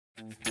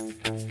Hello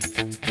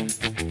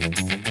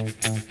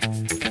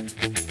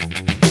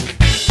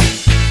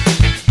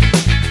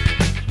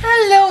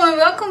and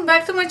welcome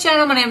back to my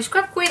channel. My name is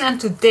Scrap Queen and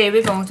today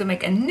we're going to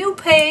make a new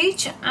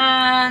page,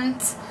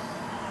 and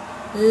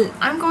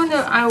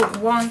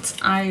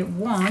I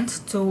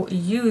want to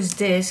use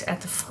this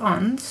at the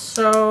front.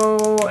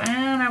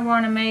 And I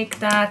want to make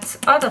that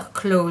other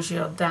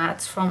closure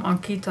that's from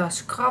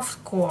Ankita's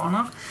Craft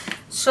Corner.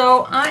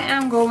 So I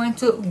am going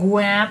to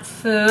grab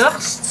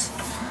first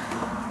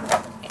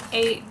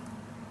a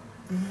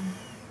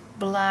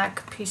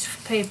black piece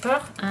of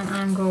paper and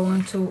I'm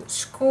going to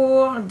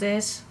score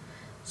this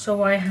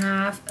so I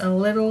have a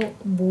little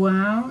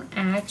brown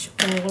edge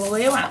all the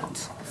way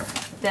around.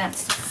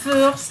 That's the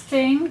first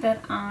thing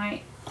that I'm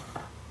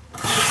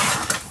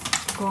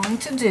going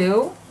to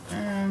do.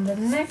 And the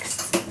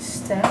next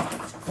step,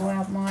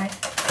 grab my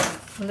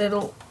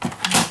little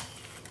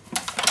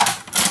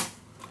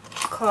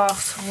card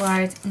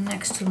right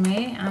next to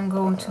me. I'm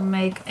going to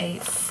make a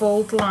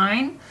fold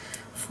line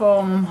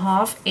from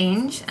 1/2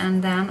 inch,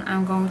 and then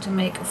I'm going to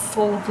make a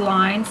fold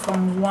line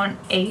from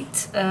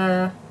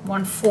 1/4.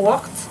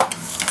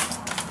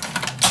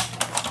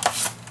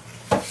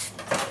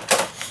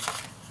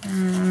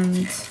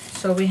 And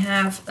so we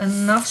have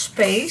enough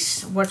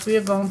space what we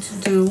are going to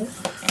do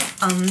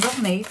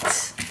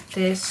underneath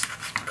this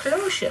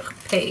closure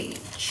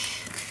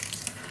page.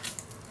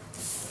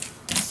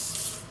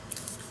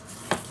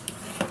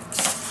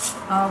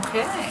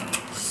 Okay,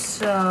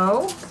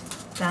 so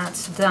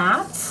that's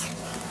that.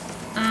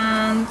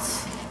 And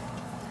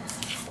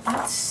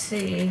let's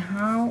see,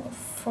 how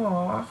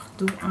far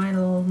do I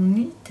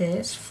need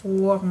this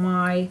for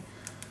my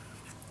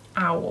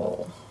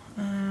owl?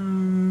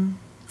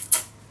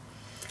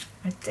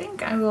 I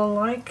think I will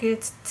like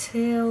it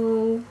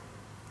till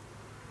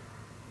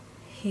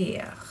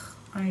here.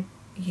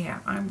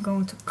 I'm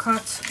going to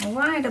cut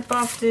right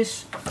above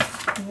this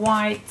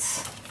white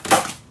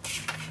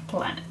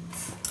planet.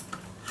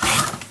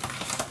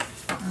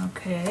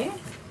 Okay,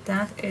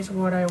 that is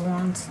what I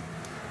want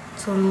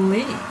to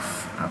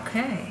leave.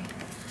 Okay,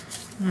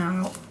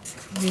 now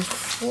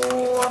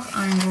before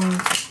I'm going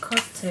to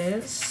cut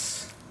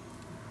this,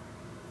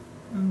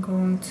 I'm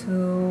going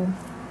to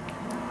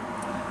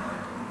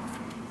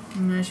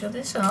measure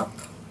this up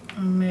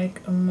and make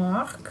a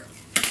mark.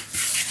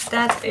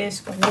 That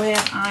is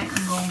where I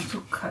am going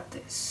to cut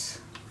this.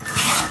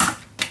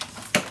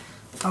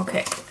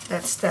 Okay,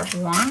 that's step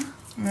one.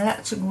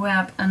 Let's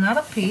grab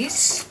another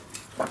piece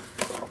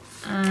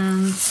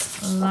and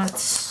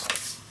let's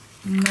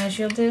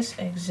measure this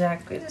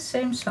exactly the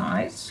same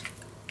size.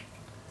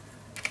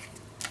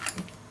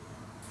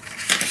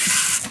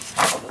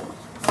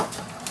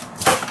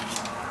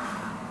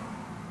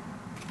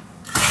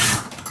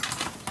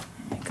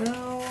 There we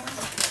go.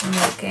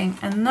 Making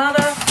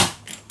another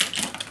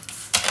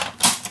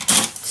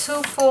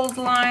 2 fold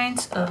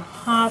lines, a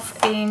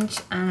 1/2 inch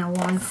and a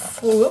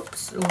 1/4.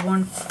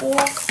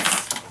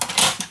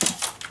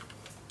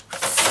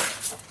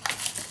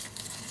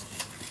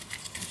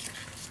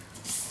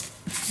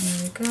 There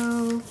we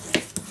go.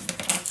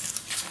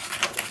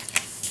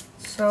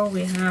 So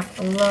we have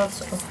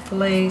lots of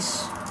place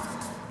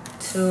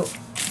to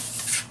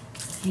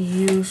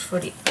use for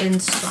the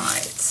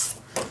insides.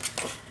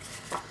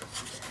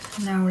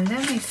 Now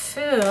let me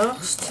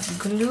first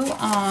glue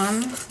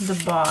on the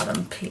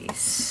bottom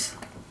piece.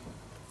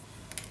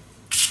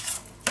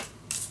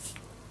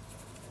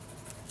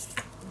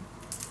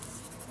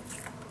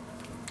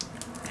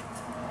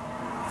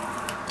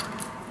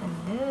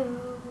 Hello.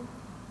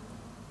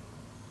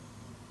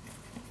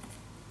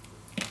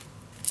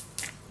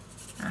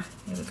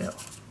 Here we go.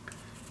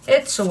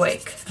 It's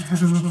awake.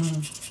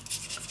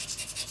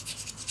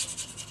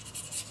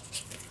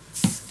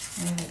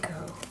 There we go.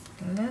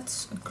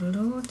 Let's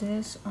glue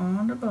this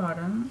on the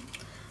bottom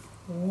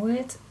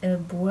with a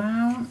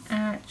brown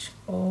edge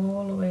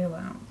all the way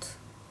around.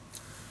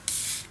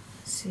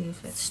 See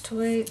if it's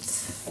straight.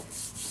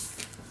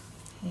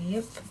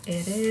 Yep,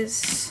 it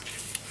is.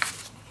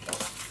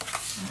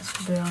 Let's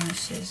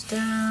burnish this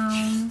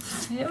down.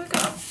 Here we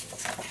go.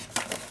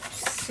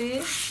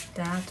 See?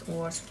 That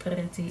was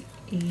pretty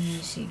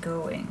easy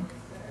going.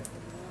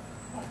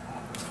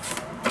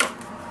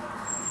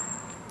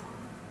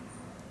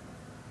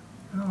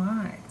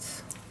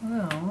 Alright,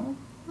 well,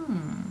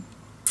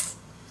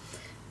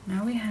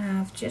 now we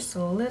have just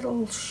a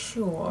little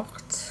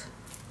short,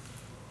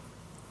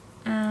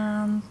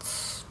 and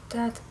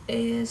that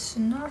is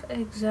not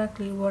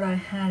exactly what I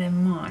had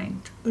in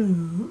mind.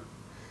 Ooh.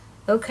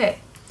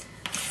 Okay.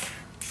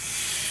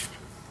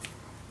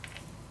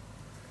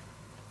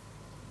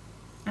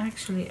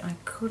 Actually, I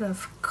could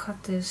have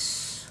cut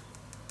this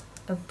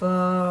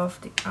above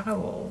the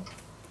owl.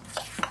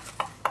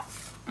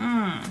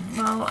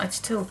 Well, I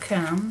still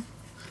can.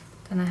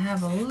 Then I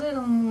have a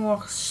little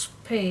more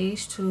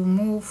space to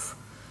move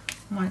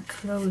my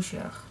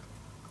closure.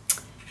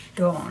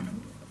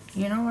 Darn.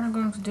 You know what I'm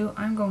going to do?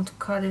 I'm going to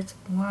cut it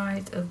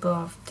right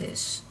above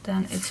this.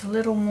 Then it's a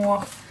little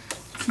more,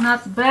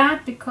 not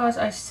bad, because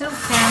I still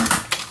can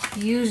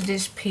use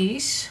this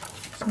piece.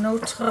 It's no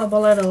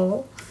trouble at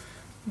all.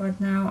 But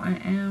now I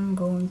am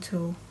going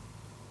to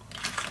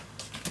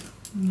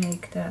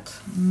make that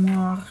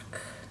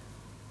mark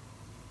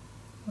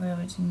where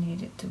it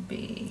needed to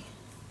be.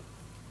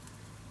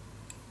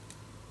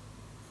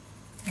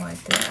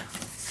 Right there.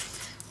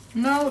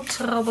 No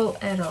trouble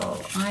at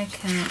all. I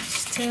can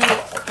still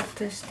cut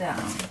this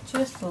down.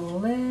 Just a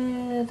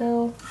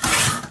little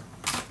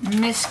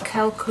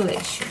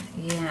miscalculation.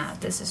 Yeah,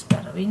 this is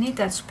better. We need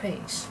that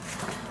space.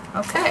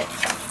 Okay.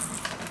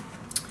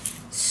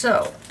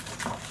 So,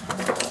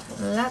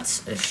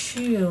 let's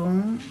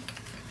assume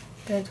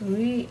that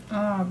we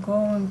are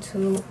going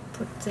to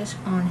put this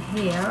on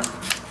here.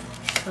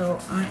 So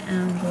I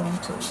am going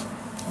to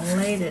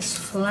lay this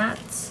flat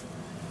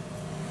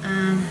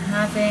and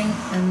having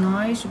a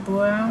nice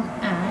brown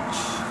edge,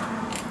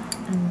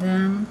 and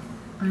then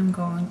I'm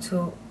going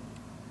to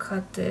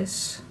cut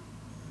this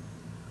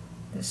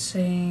the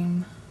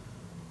same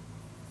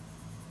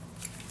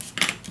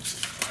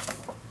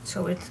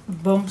so it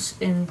bumps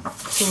into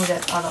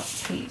that other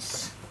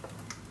piece.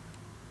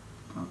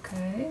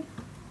 Okay.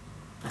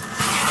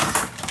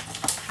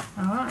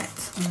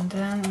 Alright, and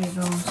then we're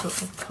going to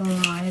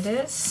apply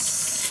this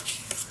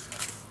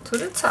to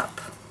the top.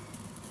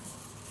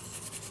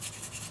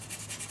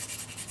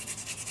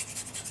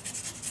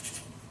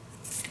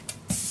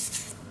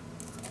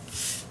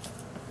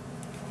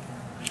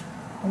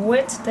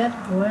 With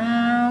that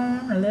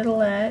brown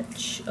little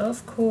edge,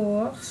 of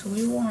course,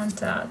 we want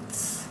that.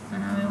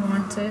 And we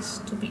want this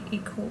to be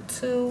equal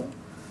to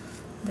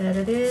that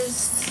it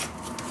is.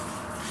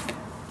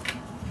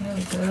 Here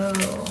we go.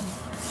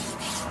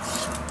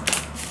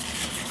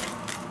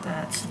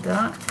 That's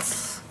that.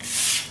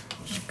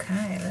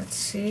 Okay, let's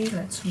see.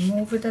 Let's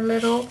move it a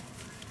little.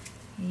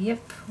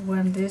 Yep,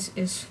 when this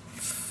is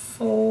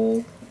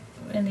full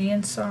in the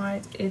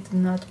inside, it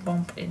not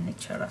bump in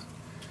each other.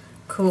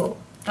 Cool.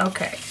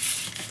 Okay,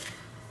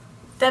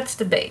 that's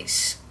the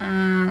base,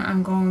 and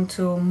I'm going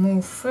to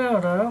move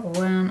further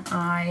when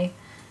I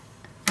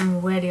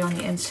am ready on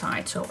the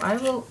inside. So I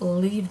will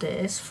leave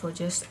this for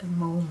just a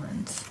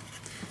moment.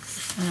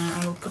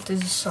 I will put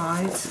this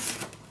aside,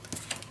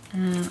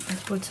 and I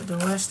put the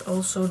rest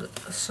also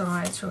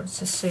aside so it's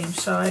the same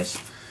size.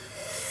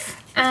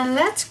 And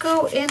let's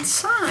go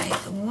inside.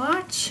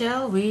 What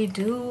shall we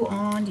do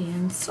on the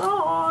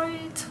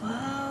inside?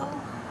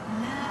 Well,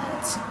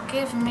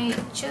 give me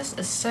just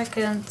a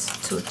second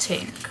to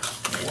think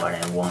what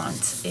I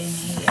want in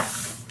here.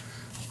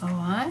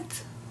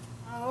 Alright.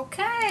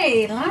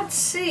 Okay, let's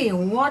see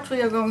what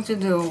we are going to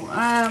do.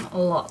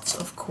 Lots,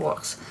 of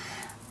course.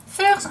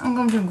 First, I'm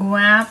going to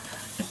grab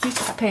a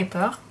piece of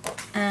paper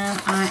and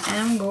I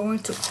am going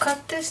to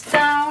cut this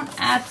down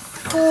at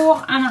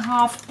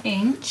 4.5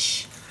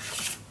 inch.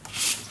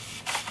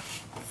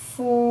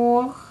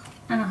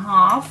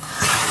 4.5.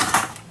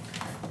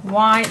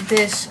 Why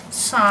this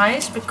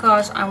size?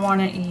 Because I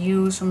want to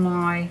use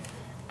my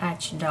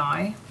edge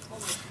die,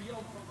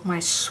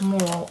 my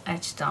small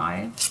edge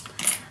die,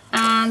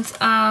 and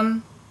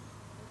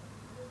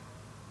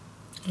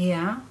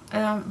yeah,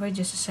 wait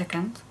just a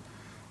second.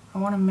 I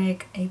want to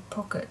make a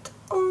pocket.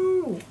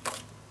 Oh,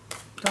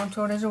 don't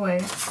throw this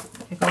away.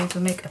 We're going to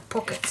make a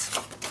pocket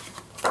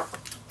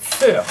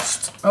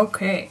first.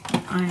 Okay,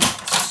 I'm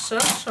so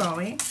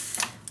sorry,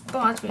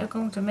 but we are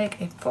going to make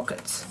a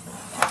pocket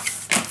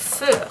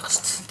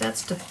first.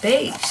 That's the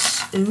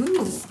base.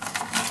 Ooh.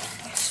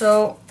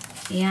 So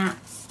yeah,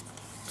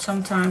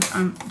 sometimes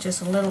I'm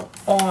just a little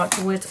odd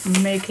with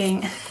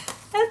making a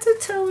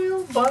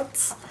tutorial,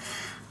 but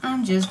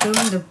I'm just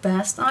doing the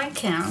best I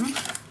can.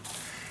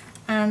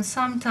 And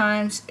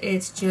sometimes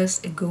it's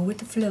just a go with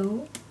the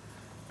flow.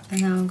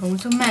 And now I'm going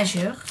to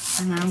measure,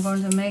 and I'm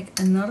going to make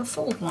another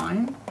fold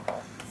line,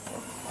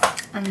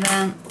 and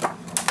then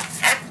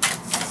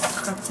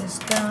cut this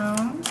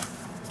down.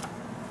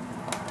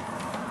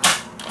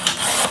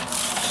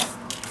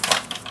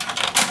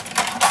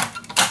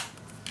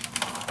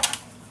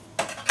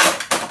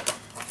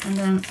 And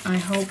then I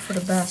hope for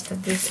the best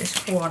that this is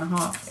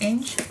 4.5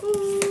 inch.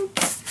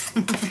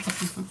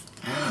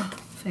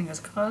 Fingers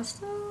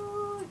crossed.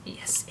 Oh,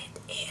 yes, it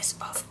is.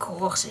 Of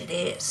course it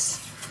is.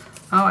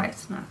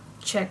 Alright, now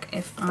check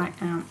if I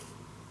am.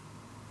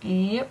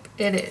 Yep,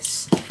 it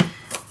is.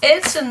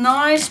 It's a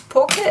nice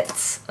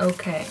pocket.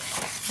 Okay,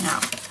 now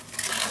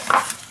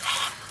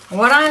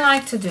what I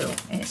like to do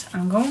is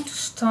I'm going to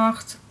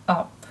start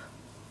up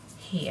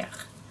here.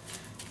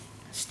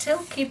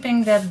 Still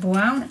keeping that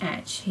brown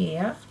edge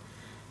here.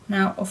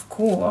 Now, of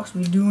course,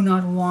 we do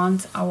not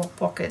want our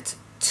pocket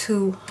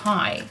too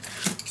high.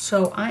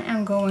 So I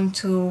am going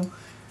to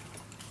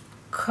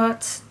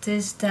cut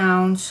this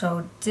down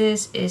so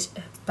this is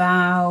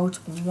about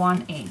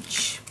 1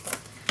 inch.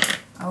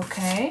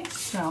 Okay,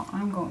 so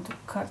I'm going to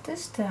cut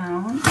this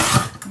down.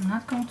 I'm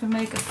not going to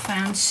make a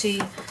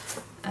fancy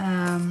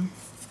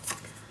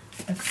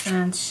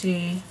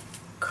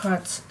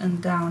cut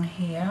and down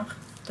here.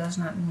 Does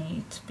not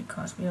need,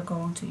 because we are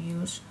going to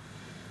use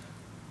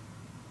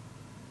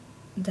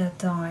that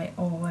die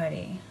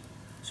already.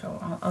 So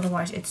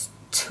otherwise it's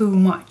too too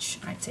much,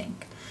 I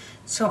think.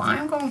 So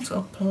I'm going to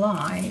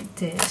apply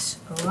this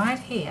right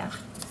here.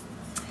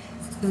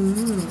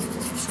 Ooh,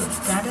 so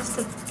that is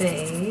the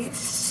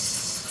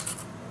base.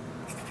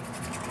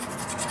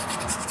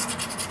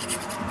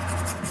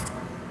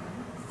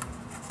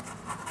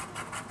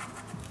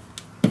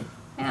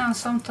 Yeah,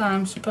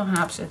 sometimes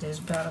perhaps it is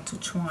better to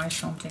try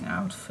something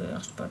out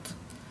first,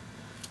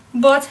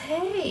 but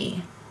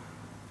hey,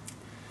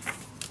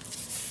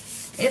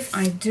 if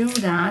I do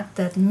that,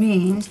 that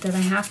means that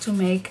I have to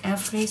make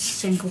every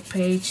single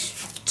page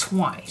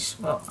twice.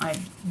 Well, I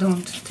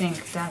don't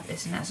think that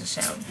is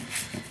necessary.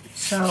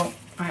 So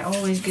I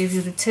always give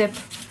you the tip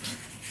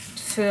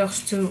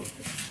first to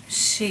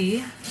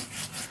see.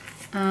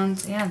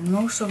 And yeah,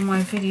 most of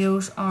my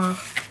videos are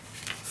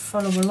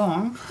follow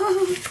along.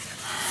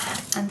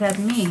 And that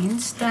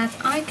means that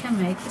I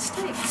can make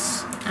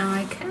mistakes. And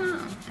I can.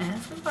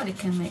 Everybody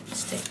can make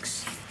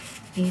mistakes.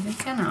 Even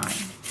can I.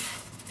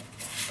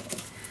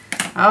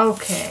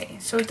 Okay,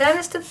 so that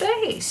is the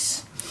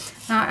base.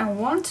 Now I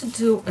want to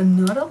do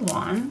another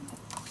one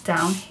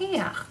down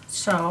here.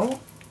 So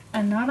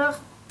another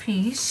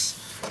piece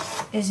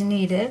is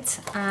needed,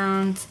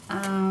 and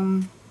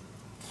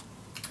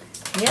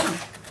yeah,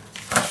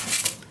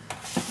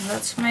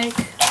 let's make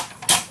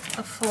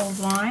a fold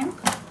line.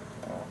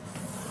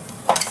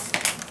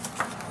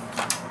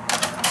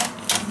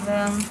 And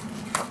then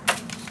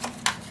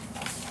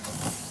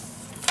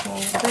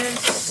fold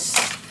this,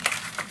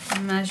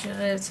 measure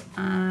it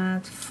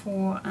at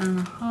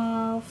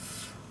 4.5.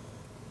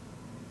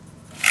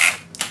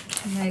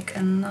 Make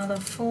another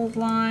fold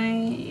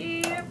line.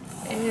 Yep,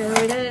 here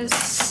it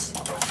is.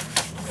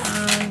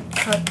 And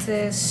cut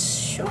this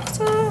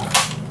shorter.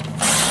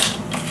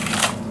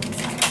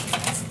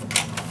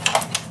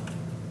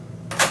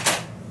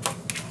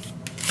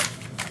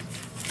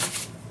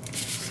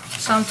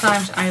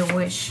 Sometimes I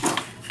wish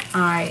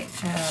I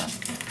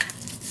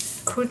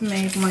could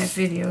make my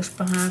videos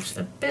perhaps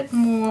a bit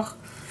more,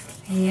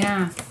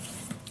 yeah,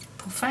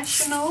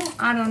 professional.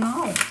 I don't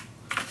know.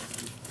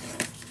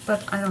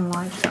 But I don't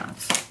like that.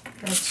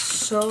 There's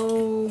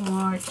so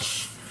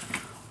much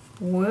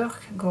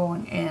work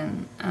going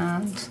in,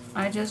 and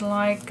I just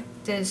like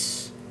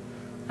this.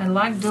 I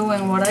like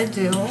doing what I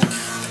do,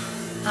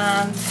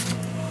 and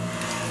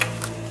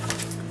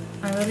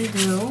I really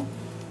do.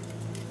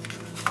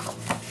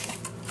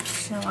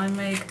 Shall I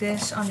make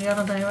this on the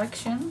other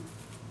direction?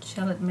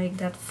 Shall it make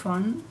that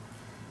fun?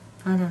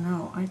 I don't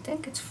know. I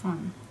think it's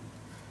fun.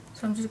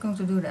 So I'm just going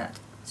to do that.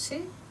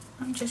 See?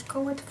 I'm just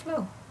go with the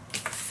flow.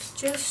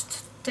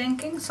 Just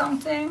thinking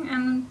something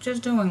and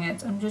just doing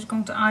it. I'm just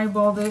going to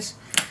eyeball this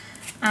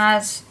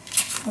as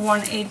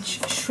 1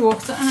 inch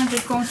shorter, and I'm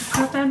just going to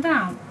cut that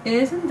down.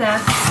 Isn't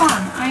that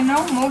fun? I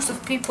know most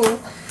of people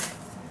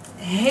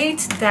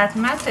hate that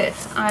method.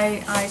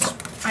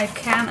 I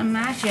can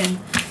imagine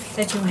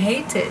that you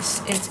hate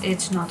this.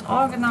 It's not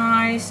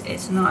organized,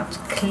 it's not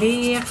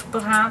clear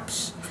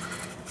perhaps.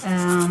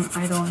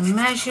 I don't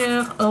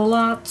measure a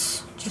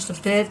lot, just a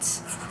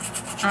bit.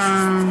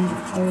 And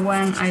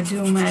when I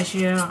do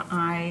measure,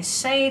 I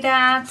say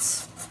that,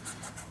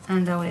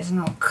 and there is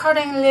no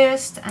cutting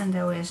list, and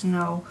there is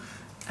no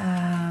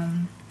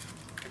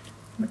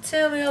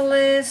material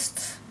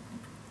list.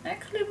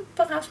 Actually,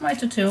 perhaps my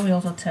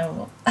tutorials are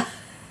terrible.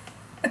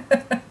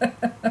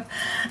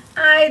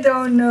 I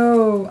don't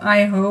know.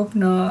 I hope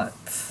not.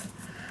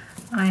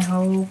 I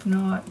hope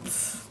not.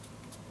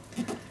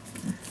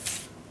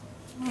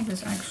 Oh,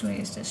 this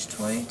actually is this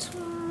straight.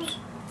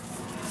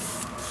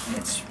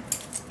 It's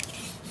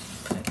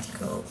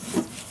go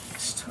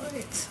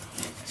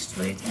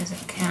straight as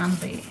it can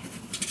be.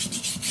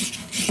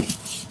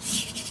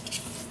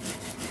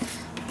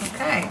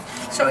 Okay,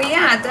 so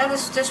yeah, that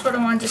is just what I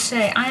want to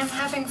say. I am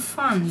having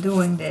fun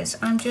doing this.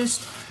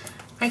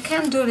 I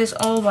can do this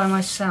all by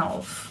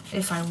myself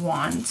if I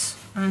want,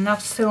 and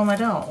not film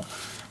at all,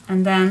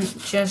 and then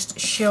just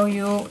show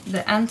you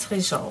the end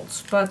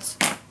results. But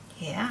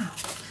yeah,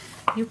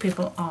 you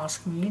people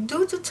ask me,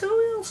 do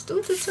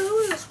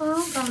tutorials.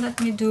 Well, then let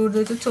me do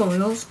the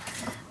tutorials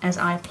as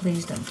I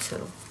please them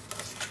to.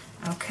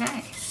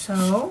 Okay,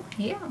 so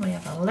yeah, we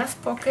have a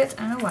left pocket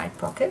and a right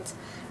pocket,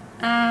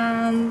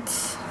 and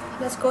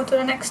let's go to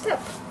the next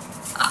step.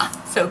 Ah,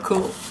 so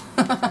cool.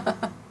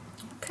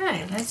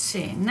 Okay, let's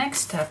see.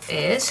 Next step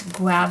is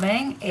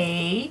grabbing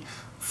a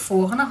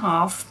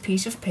 4.5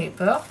 piece of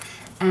paper,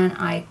 and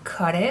I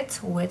cut it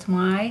with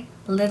my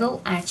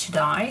little edge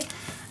die.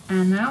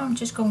 And now I'm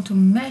just going to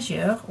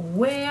measure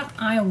where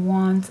I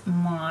want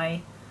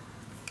my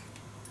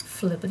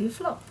flippity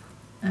flop.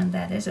 And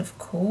that is, of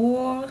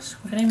course,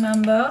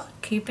 remember,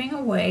 keeping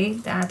away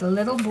that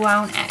little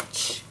brown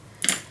edge.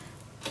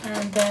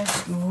 And then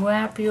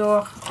grab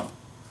your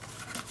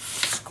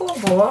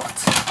scoreboard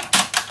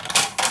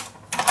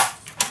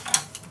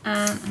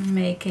and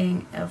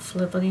making a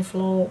flippity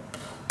flop.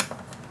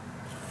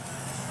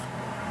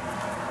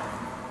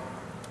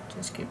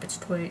 Just keep it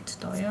straight,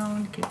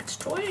 Diane, keep it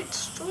straight.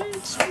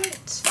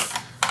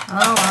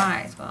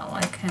 Alright, well,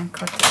 I can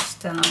cut this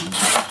down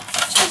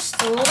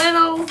just a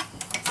little.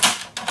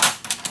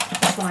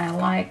 what I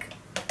like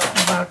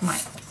about my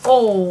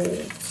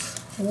old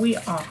We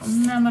Are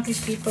Memory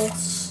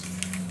Keepers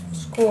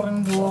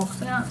scoring board.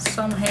 Yeah,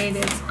 some hate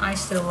it, I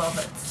still love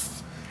it.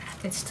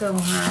 It still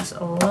has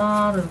a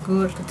lot of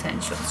good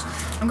potentials.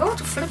 I'm going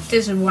to flip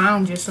this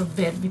around just a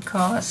bit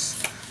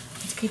because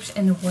it keeps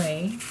in the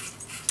way.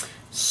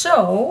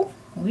 So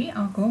we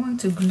are going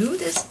to glue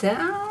this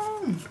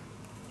down.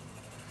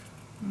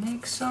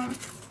 Make some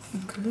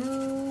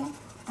glue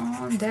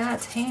on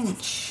that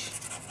hinge.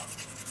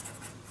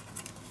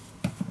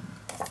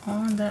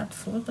 On that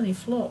flippity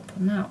flop.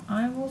 Now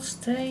I will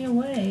stay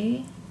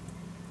away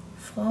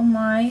from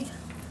my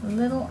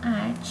little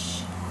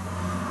edge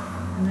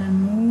and then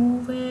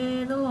move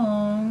it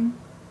along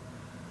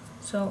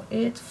so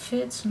it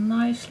fits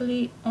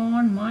nicely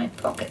on my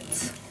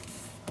pocket.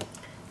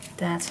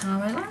 That's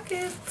how I like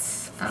it.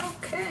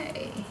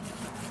 Okay.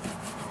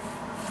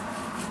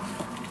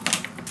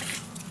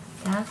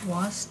 That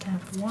was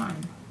step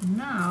one.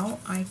 Now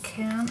I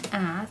can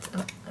add,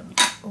 let me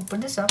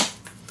open this up.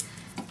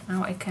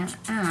 Now I can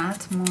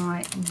add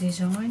my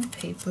design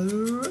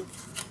paper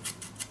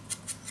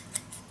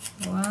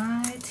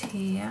right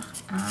here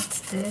at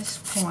this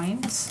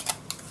point.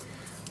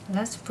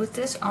 Let's put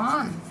this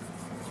on.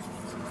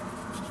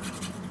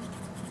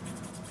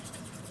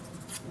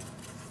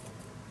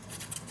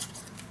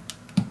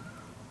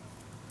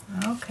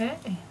 Okay.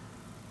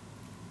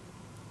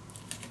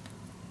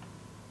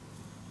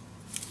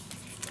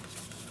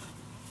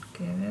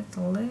 Give it a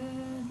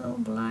little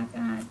black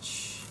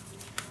edge.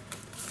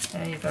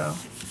 There you go.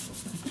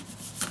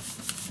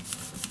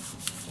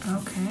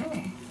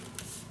 Okay.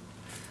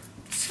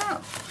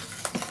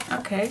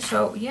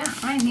 So yeah,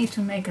 I need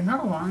to make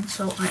another one.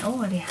 So I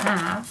already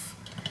have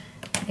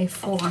a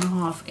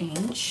 4.5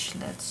 inch.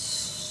 Let's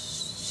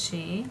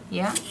see.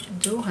 Yeah, I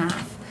do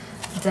have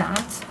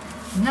that.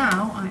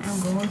 Now I am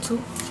going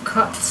to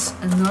cut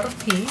another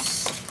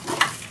piece.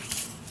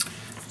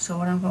 So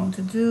what I'm going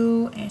to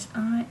do is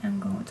I am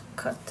going to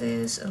cut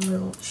this a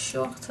little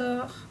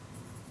shorter.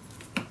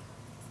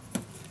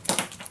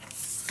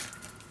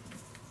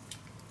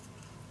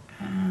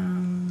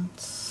 And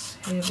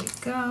here we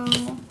go.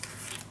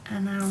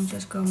 And now I'm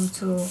just going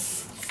to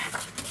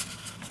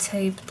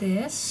tape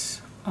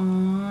this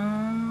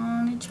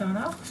on each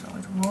other so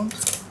it won't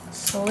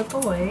slip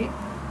away.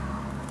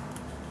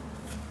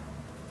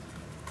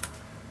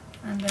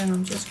 And then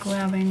I'm just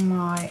grabbing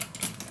my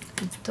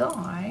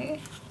die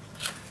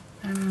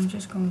and I'm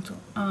just going to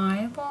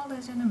eyeball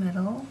this in the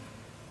middle.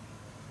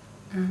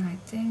 And I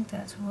think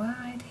that's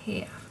right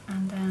here.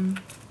 And then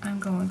I'm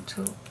going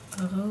to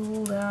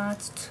roll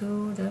that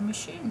to the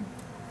machine.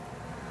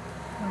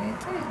 What do you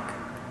think?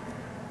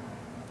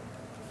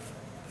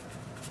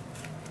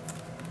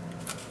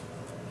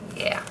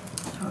 Yeah,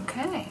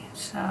 okay,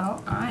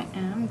 so I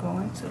am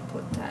going to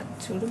put that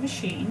to the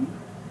machine.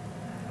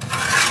 There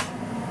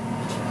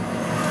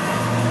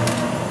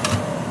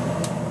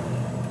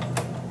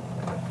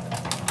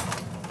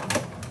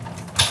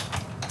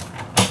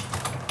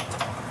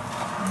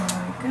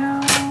we go,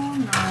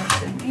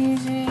 nice and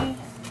easy.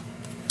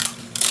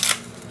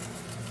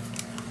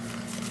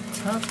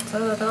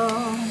 Ta-da-da.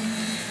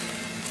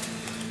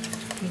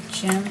 Be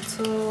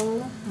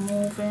gentle,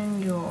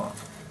 moving your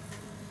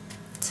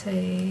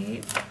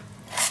tape.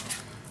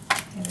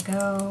 Here we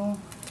go,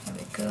 here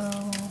we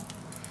go,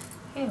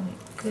 here we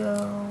go.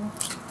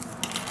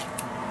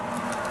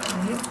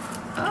 Yep.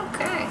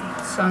 Okay,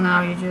 so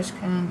now you just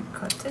can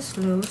cut this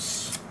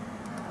loose.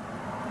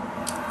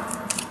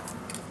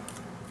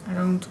 I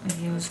don't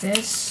use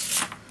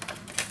this.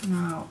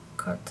 Now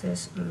cut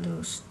this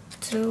loose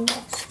too.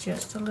 It's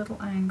just a little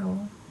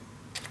angle.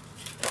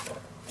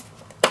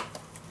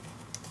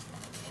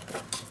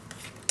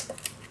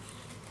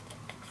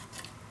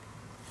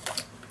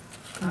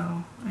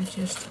 Oh,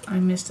 I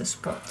missed a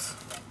spot.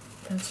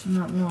 That's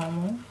not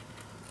normal.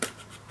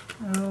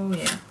 Oh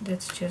yeah,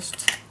 that's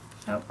just,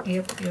 oh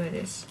yep, here it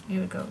is.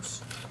 Here it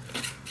goes.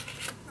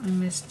 I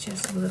missed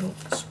just a little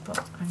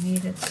spot. I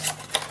needed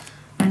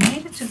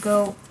to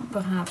go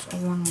perhaps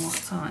one more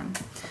time.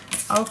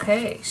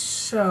 Okay,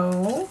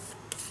 so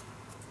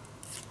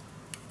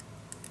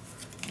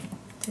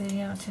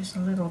there just a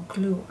little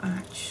glue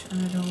edge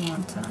and I don't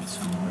want that,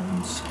 so I'm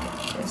going to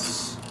skip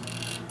this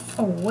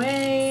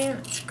away.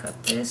 Let's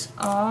cut this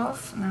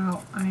off.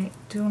 Now I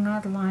do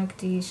not like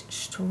these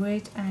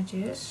straight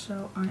edges,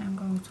 so I am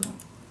going to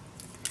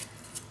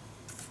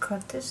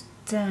cut this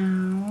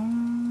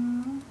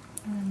down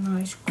in a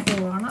nice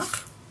corner.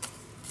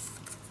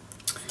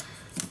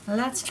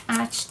 Let's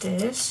etch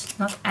this,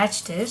 not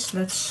etch this,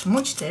 let's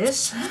smooch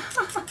this.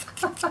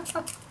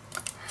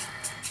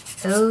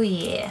 Oh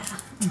yeah.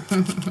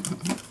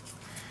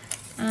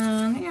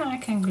 And yeah, I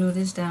can glue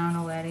this down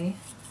already.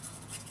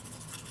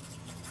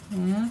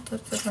 Yeah.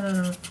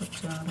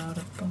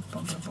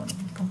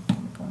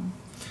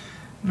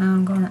 Now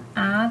I'm going to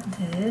add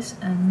this,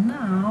 and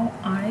now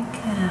I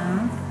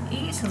can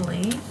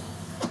easily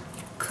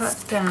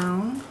cut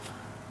down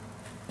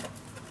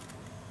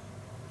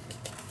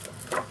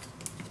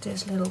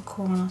this little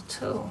corner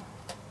too.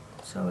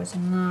 so it's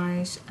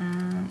nice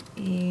and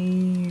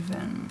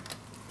even.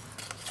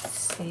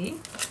 See,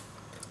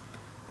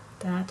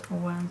 that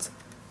went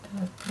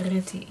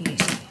pretty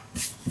easy.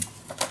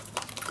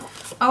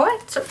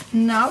 Alright, so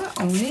now I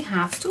only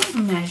have to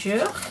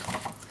measure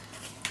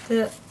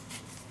the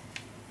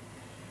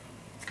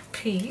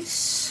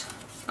piece.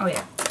 Oh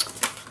yeah,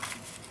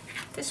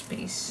 this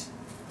piece.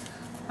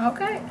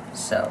 Okay,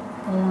 so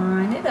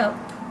line it up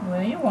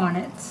where you want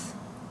it.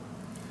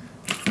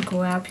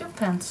 Grab your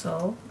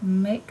pencil,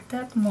 make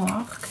that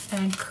mark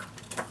and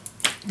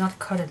not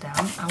cut it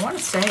down. I want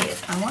to say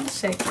it. I want to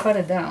say cut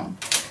it down.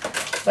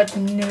 But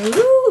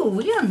no,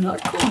 we are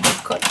not going to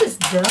cut this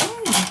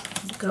down.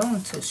 We're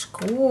going to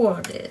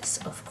score this,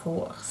 of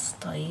course.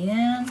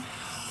 Diane,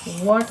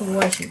 what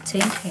was you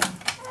thinking?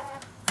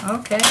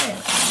 Okay,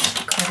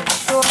 let's cut it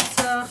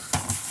shorter.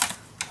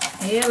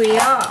 Here we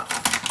are.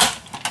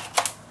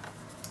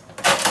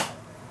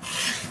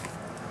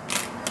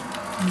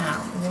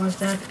 Now, was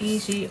that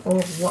easy or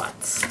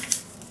what?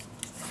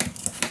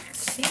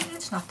 See,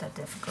 it's not that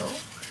difficult.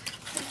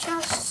 You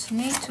just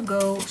need to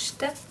go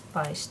step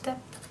by step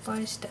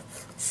by step.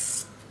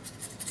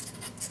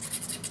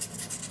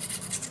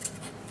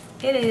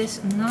 It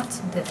is not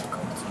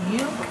difficult.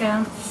 You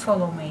can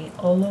follow me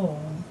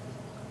along.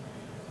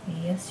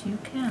 Yes, you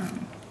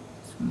can.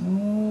 Let's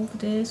move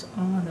this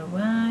on the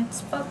right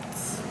spot.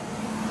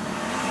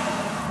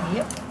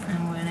 Yep,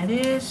 and when it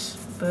is,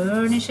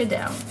 burnish it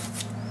down.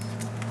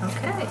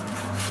 Okay,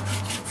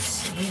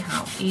 see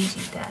how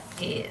easy that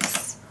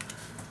is.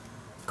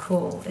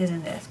 Cool,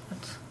 isn't it?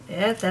 But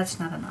yeah, that's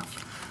not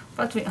enough.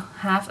 But we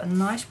have a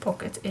nice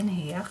pocket in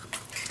here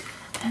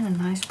and a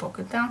nice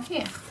pocket down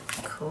here.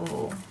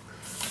 Cool.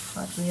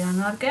 But we are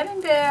not getting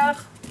there.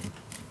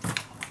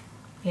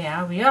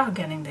 Yeah, we are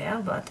getting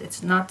there, but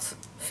it's not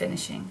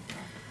finishing.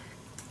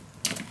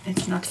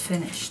 It's not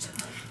finished.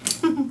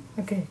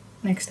 Okay,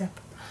 next step.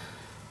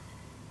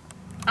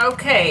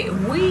 Okay,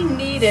 we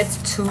needed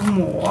 2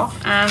 more,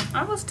 and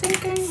I was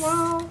thinking,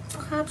 well,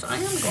 perhaps I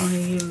am going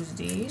to use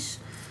these.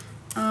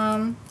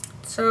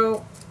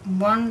 So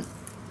one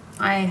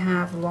I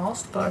have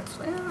lost, but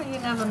well, you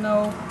never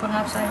know.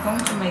 Perhaps I'm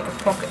going to make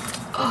a pocket.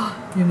 Oh,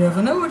 you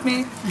never know with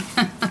me.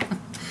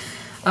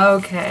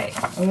 Okay,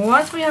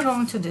 what we are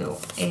going to do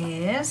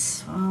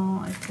is,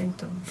 well, I think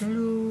the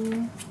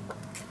blue.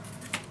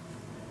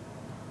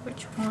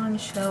 Which one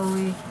shall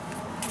we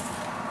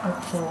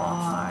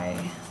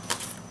apply?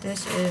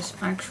 This is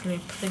actually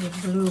pretty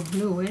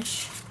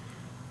bluish.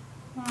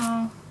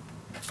 Well,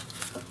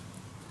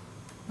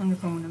 I'm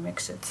going to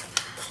mix it.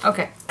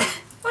 Okay,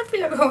 what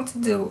we are going to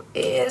do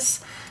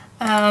is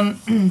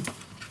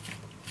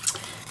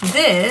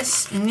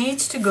this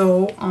needs to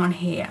go on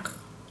here.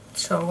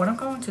 So what I'm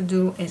going to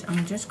do is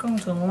I'm just going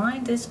to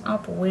line this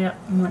up where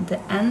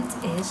the end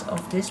is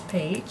of this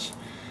page,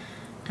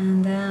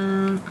 and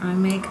then I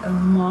make a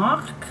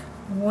mark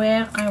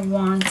where I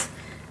want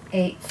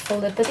a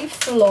flippity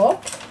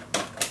flop.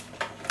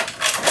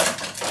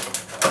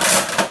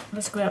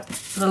 Let's grab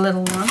the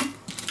little one.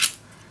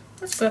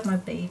 Let's grab my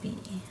baby.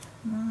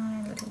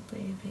 My little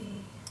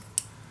baby.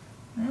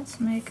 Let's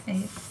make a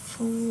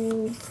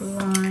full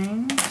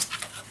line.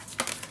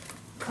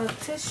 Cut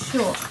this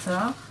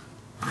shorter.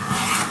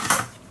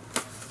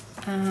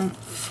 And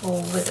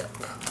fold it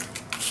up.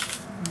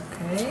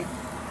 Okay.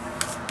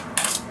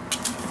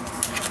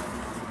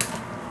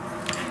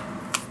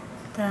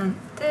 Then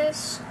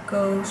this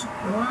goes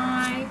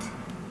right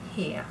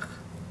here.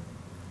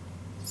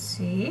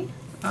 See?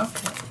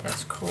 Okay,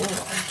 that's cool.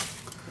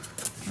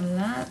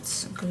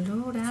 Let's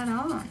glue that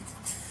on.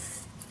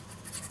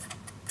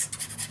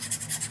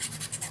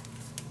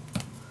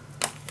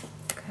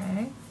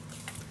 Okay,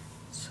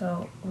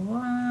 so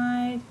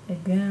right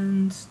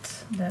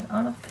against that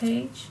other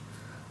page,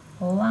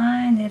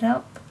 line it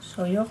up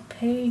so your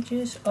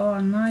pages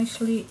are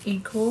nicely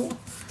equal,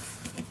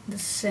 the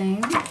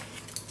same.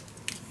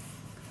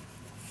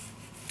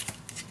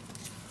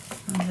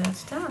 And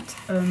that's that,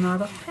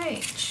 another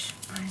page.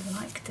 I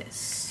like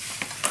this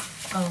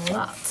a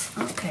lot.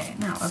 Okay,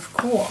 now of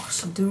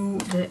course do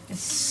the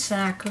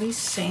exactly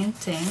same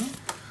thing.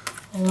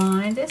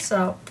 Line this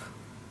up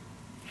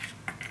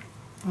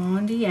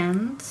on the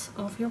end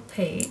of your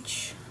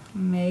page.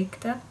 Make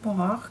that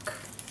mark.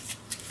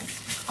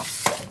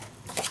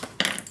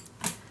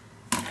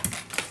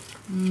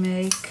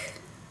 Make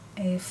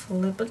a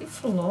flippity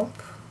flop.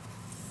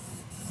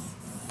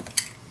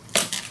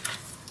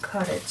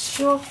 Cut it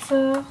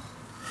shorter.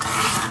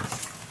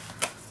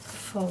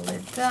 Fold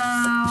it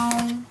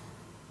down.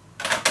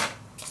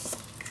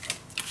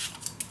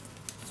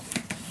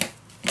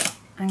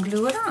 And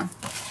glue it on.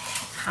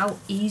 How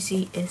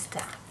easy is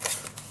that?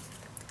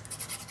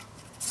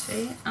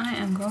 See, I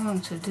am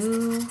going to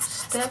do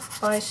step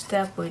by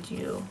step with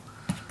you.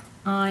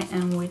 I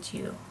am with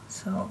you.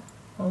 So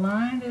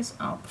line this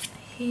up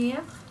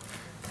here.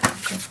 I'm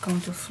just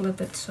going to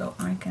flip it so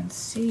I can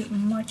see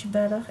much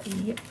better.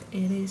 Yep,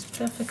 it is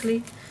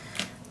perfectly.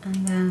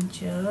 And then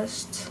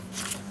just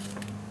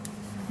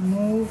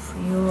move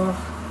your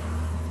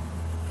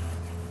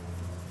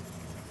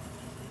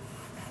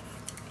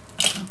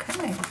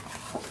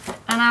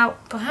now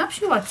perhaps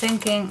you are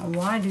thinking,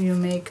 why do you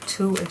make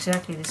two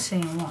exactly the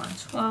same ones?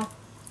 Well,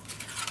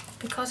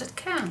 because it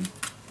can.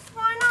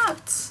 Why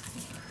not?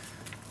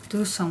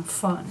 Do some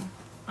fun.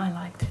 I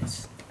like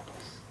this.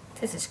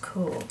 This is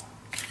cool.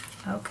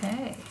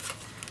 Okay.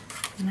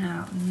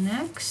 Now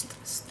next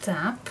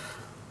step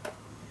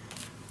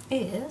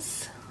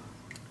is,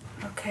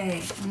 okay,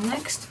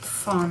 next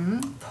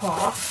fun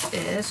part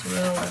is,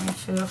 well, let me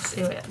first,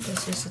 oh yeah,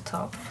 this is the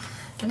top.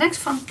 The next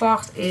fun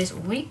part is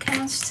we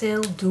can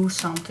still do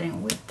something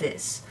with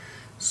this.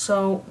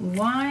 So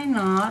why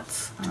not,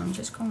 I'm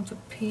just going to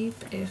peep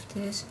if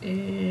this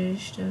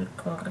is the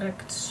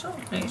correct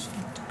size.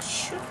 It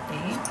should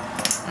be.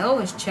 I'm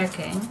always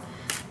checking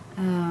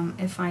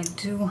if I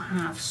do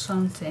have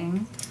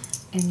something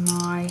in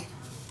my,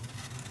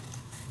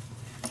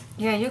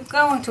 yeah, you're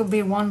going to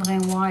be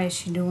wondering, why is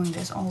she doing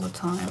this all the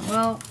time?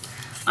 Well,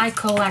 I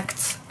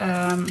collect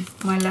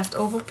my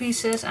leftover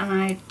pieces, and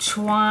I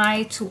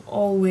try to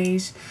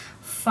always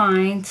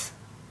find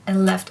a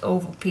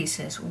leftover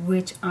pieces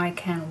which I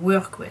can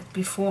work with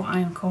before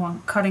I'm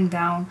cutting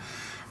down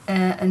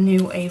a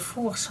new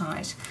A4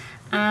 size.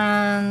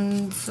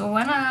 And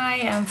when I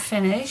am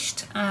finished,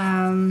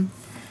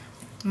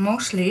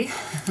 mostly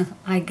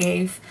I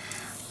give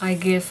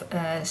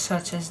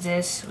such as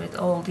this with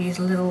all these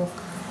little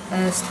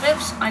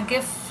strips. I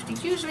give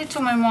usually to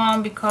my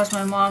mom, because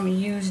my mom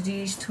used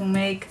these to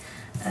make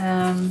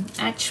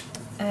edge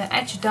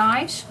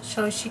dies,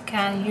 so she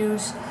can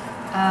use,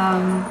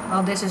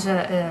 well, this is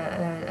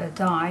a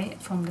die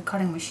from the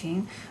cutting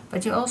machine,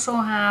 but you also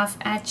have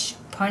edge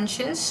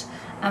punches,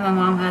 and my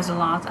mom has a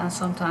lot, and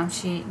sometimes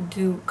she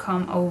do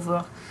come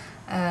over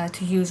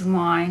to use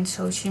mine,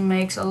 so she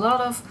makes a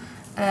lot of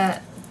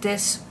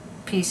this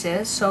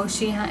pieces, so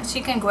she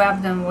can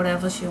grab them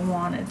whatever she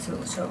wanted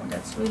to, so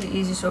that's really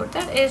easy. So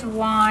that is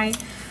why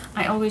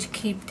I always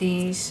keep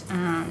these,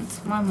 and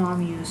my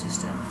mom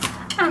uses them,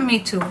 and me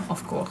too,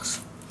 of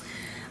course.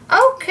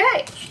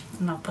 Okay,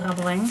 no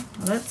problem.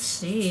 Let's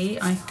see,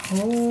 I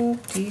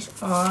hope these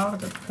are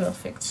the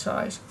perfect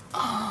size.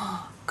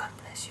 Oh, God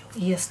bless you.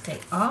 Yes, they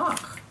are.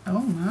 Oh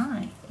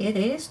my, it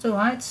is the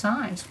right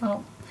size.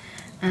 Well,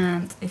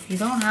 and if you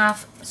don't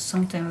have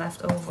something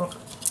left over,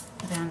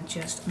 then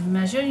just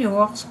measure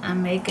yours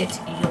and make it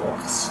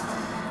yours.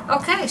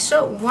 Okay,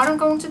 so what I'm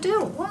going to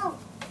do? Well,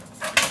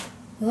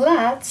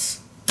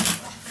 let's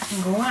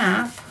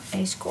grab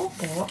a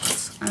scoreboard,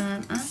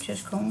 and I'm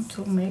just going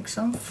to make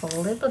some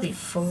flippity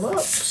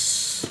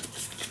flops.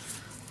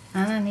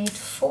 And I need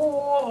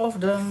 4 of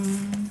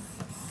them.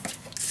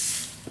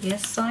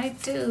 Yes, I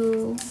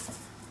do.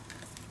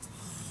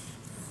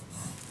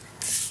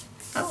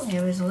 Oh,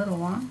 here is a little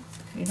one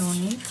you don't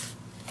need.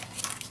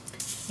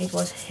 It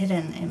was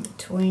hidden in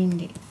between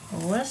the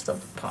rest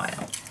of the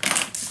pile.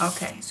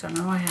 Okay, so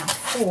now I have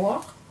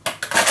 4.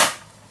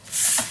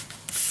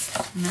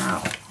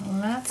 Now,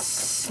 let's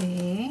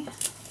see.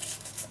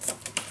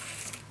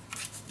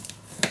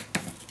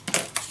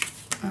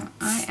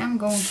 I am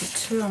going to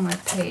turn my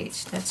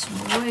page. That's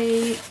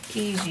way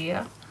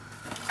easier.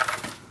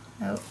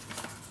 Oh,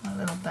 my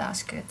little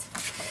basket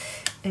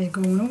is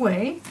going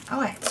away.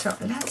 Alright, so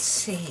let's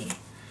see.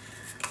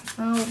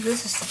 Well,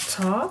 this is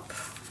the top.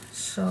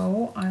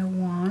 So I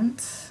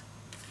want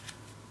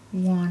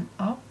one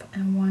up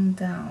and one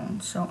down.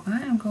 So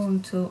I am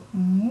going to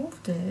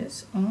move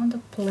this on the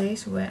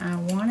place where I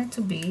want it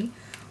to be,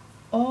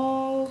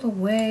 all the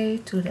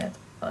way to that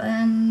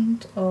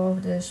end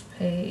of this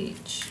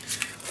page.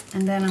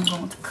 And then I'm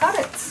going to cut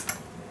it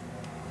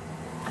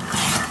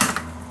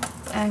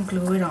and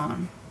glue it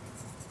on.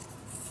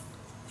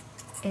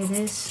 It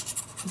is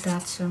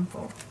that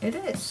simple. It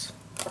is.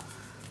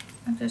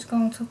 I'm just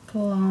going to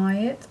apply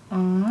it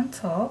on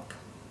top,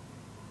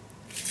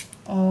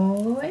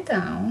 all the way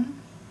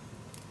down.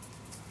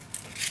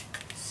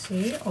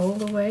 See, all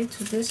the way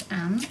to this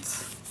end.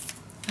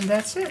 And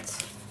that's it.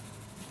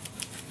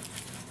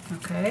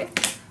 Okay,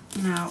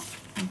 now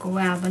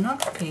grab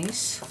another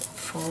piece,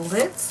 fold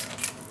it,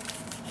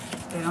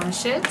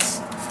 burnish it,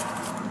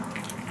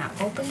 now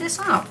open this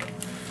up.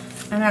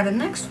 And now the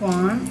next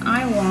one,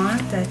 I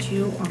want that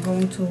you are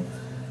going to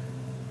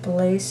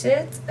place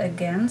it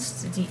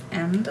against the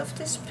end of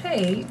this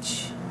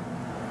page,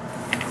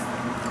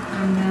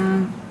 and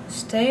then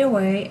stay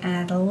away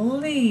at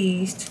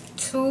least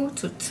 2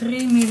 to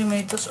 3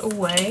 millimeters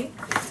away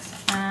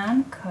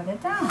and cut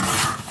it down,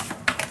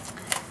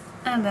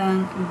 and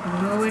then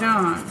glue it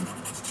on.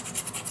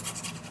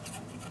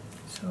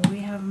 So we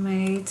have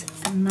made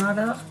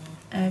another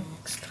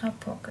extra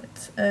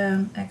pocket,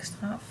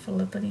 extra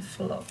flippity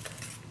flop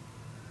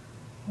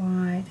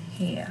right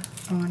here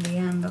on the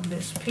end of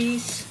this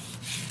piece.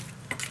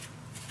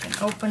 You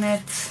can open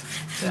it,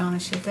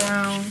 burnish it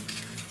down.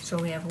 So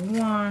we have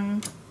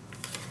 1,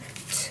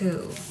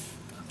 2.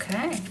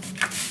 Okay,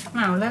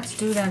 now let's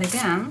do that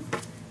again.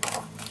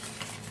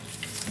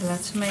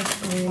 Let's make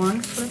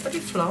 1 flippity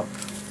flop.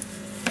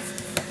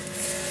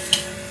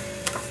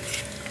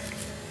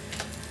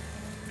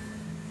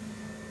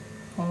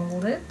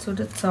 Hold it to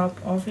the top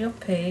of your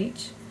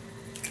page,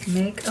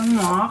 make a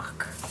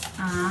mark,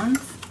 and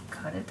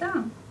cut it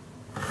down.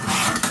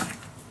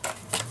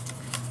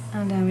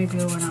 And then we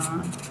glue it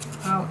on.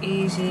 How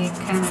easy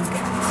can it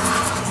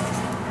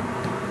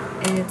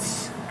get?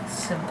 It's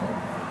simple.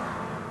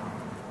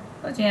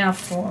 But yeah,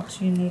 of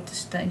course, you need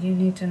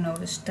to know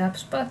the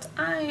steps, but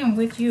I am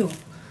with you.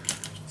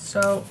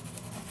 So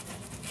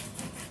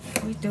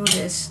we do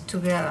this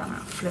together.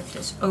 Now flip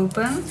this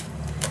open,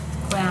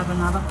 grab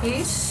another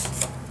piece,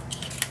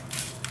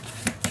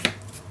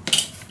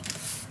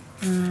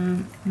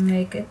 and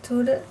make it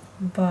to the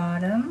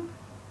bottom.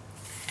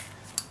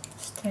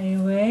 Stay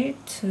away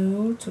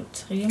 2 to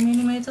 3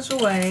 millimeters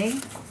away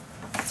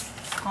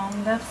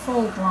from that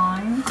fold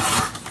line.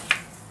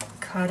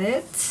 Cut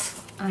it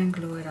and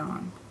glue it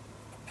on.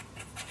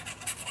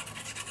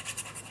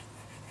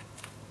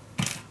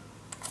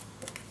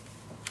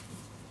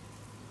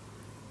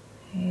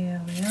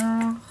 Here we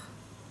are,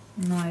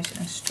 nice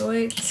and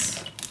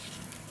straight.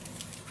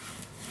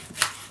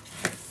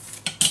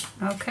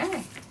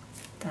 Okay,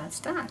 that's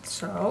that.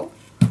 So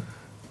I'm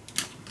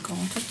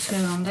going to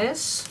turn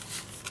this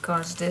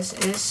because this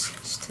is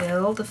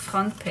still the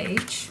front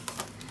page.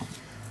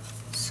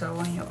 So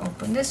when you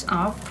open this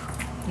up,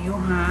 you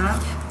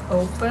have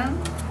open,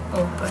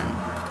 open.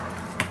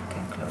 You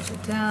can close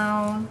it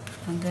down,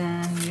 and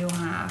then you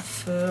have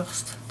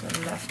first the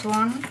left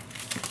one,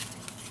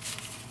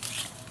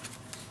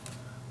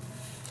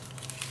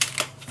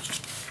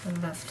 and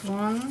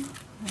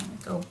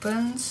it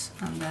opens,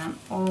 and then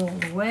all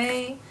the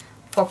way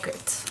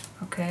pocket.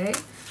 Okay,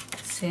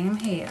 same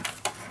here,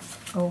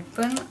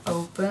 open,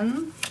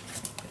 open,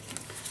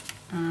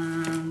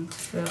 and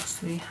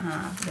first we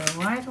have the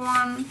right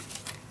one,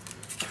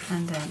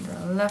 and then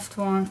the left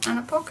one, and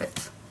a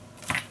pocket.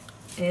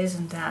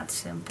 Isn't that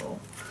simple?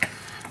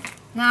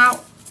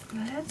 Now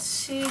let's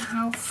see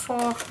how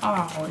far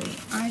are we.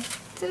 I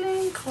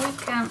think we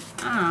can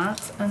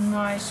add a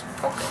nice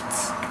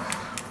pocket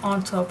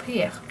on top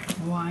here.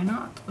 Why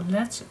not?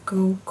 Let's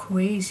go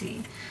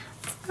crazy.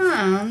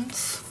 And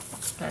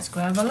let's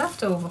grab a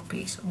leftover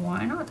piece.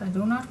 Why not? I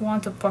do not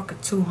want the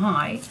pocket too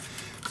high.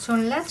 So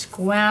let's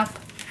grab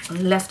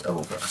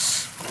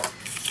leftovers.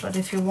 But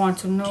if you want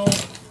to know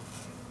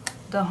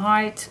the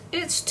height,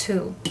 it's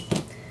 2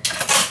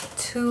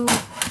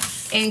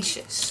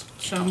 inches.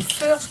 So I'm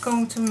first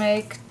going to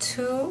make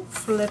 2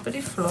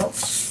 flippity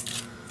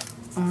flops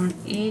on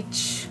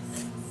each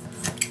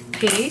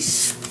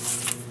piece.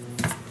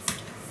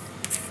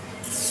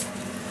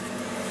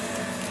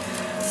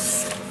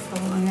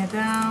 Folding it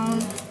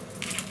down,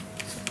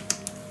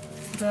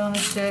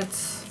 burnish it.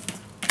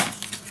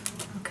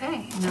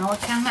 Okay, now I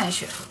can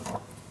measure.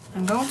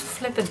 I'm going to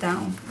flip it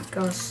down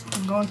because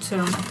I'm going to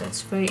turn it.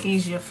 That's way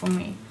easier for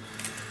me.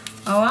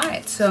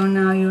 Alright, so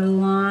now you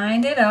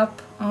lined it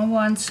up on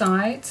one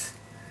side,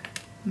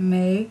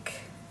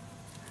 make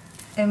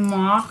a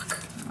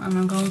mark, and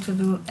I'm going to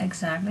do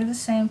exactly the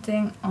same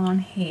thing on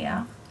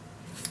here.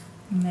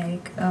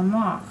 Make a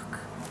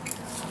mark.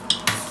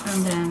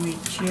 And then we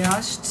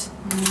just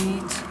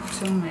need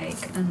to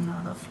make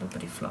another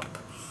flippity flop.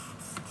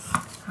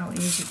 How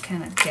easy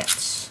can it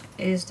get?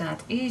 Is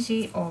that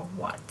easy or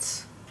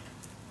what?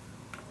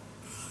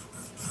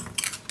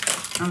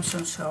 I'm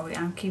so sorry,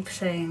 I keep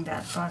saying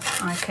that, but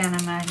I can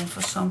imagine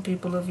for some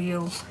people of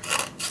you,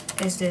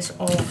 is this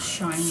all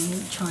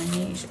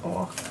Chinese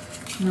or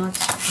not?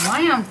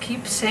 Why I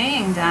keep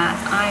saying that?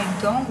 I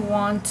don't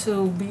want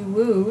to be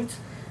rude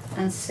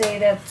and say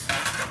that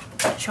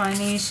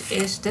Chinese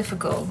is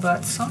difficult,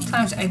 but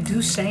sometimes I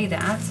do say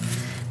that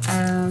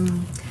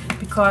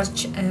because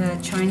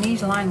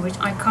Chinese language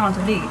I can't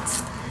read.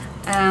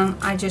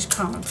 I just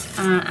can't,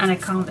 and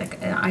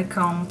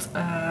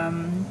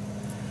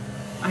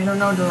I don't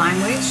know the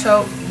language,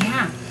 so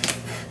yeah.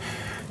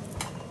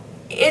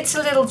 It's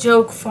a little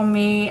joke from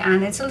me,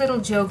 and it's a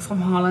little joke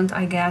from Holland,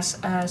 I guess.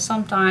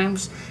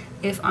 Sometimes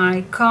if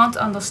I can't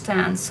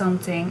understand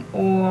something,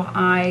 or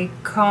I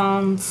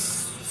can't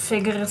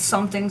figure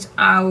something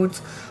out,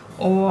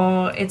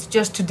 or it's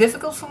just too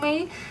difficult for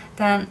me,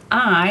 then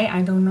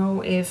I don't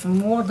know if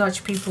more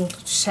Dutch people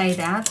say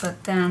that,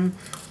 but then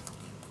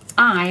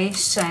I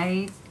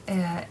say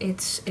I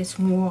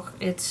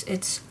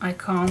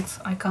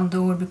can't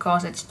do it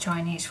because it's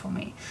Chinese for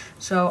me.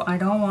 So I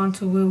don't want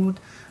to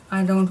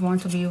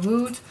be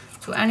rude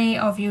to any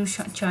of you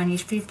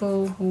Chinese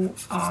people who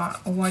are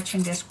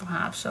watching this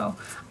perhaps. So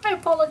I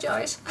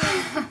apologize.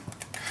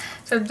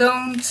 So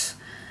don't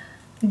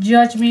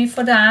judge me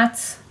for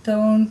that.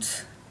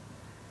 Don't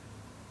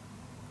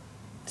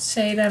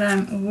say that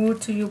I'm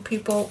rude to you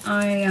people.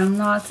 I am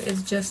not.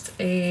 It's just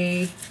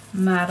a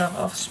matter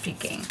of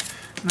speaking.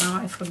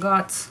 Now I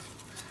forgot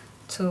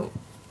to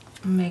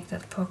make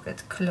that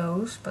pocket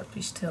close, but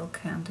we still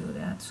can do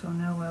that, so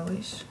no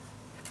worries.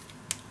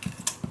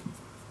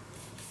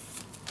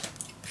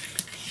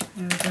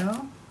 There we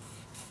go.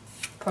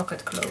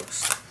 Pocket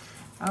closed.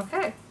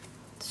 Okay,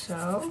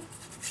 so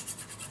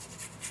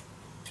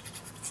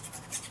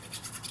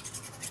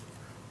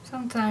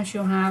sometimes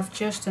you have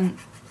just an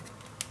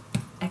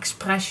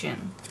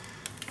expression.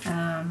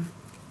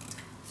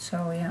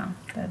 So yeah,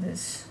 that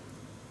is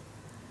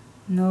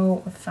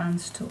No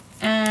offense to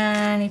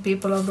any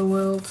people of the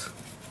world.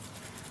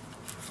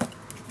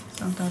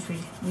 Sometimes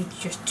we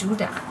just do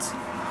that.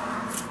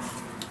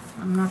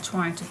 I'm not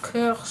trying to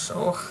curse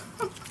or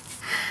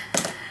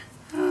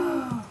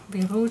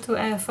be rude to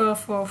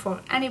for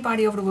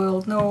anybody of the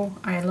world. No,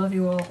 I love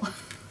you all.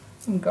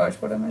 Gosh,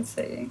 what am I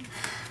saying?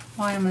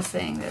 Why am I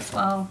saying this?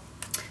 Well,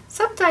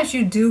 sometimes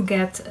you do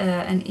get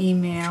an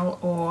email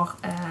or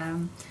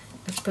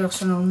a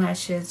personal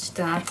message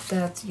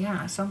that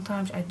yeah,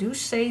 sometimes I do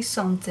say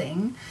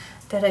something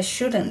that I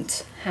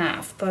shouldn't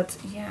have, but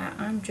yeah,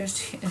 I'm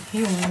just a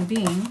human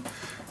being,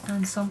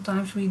 and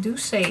sometimes we do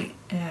say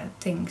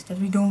things that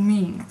we don't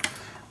mean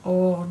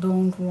or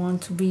don't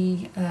want to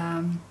be,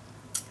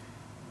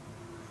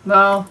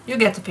 well, you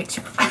get the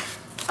picture.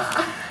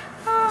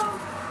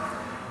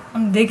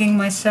 I'm digging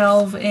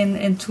myself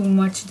in too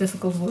much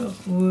difficult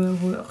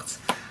words.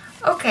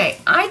 Okay,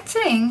 I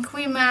think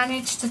we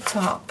managed the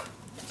top.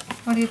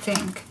 What do you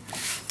think?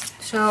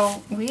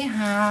 So we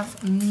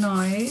have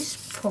nice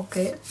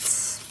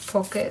pockets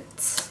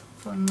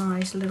for a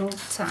nice little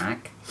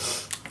tag.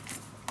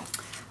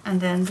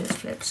 And then this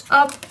flips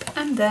up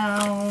and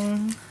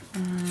down.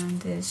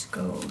 And this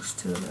goes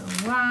to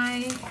the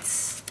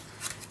right.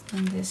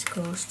 And this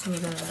goes to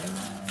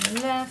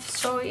the left.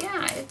 So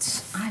yeah,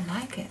 I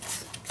like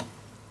it.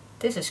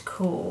 This is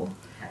cool.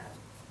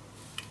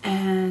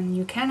 And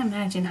you can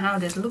imagine how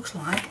this looks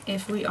like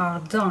if we are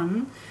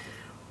done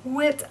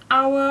with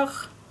our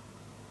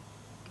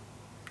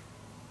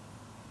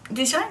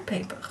design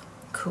paper.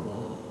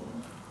 Cool.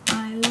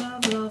 I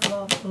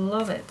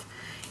love it.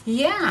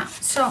 Yeah,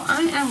 so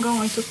I am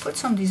going to put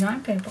some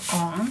design paper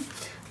on.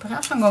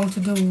 Perhaps I'm going to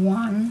do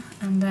one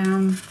and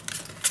then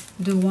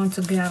do one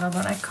together,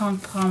 but I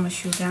can't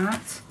promise you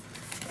that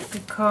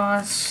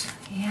because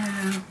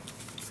yeah,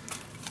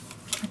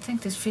 I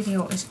think this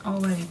video is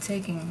already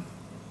taking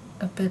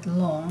a bit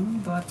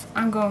long, but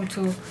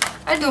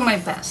I do my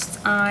best.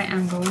 I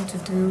am going to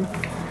do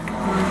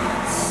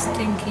my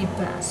stinky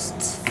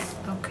best.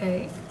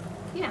 Okay,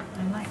 yeah,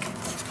 I like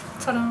it.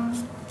 Ta-da!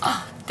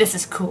 Oh, this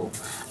is cool.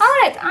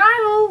 Alright,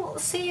 I will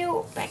see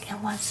you back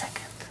in 1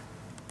 second.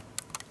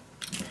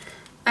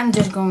 I'm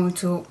just going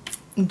to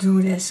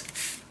do this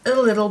a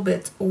little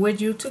bit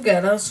with you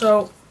together.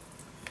 So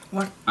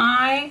what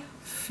I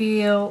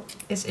feel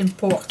is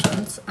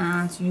important,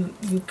 and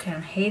you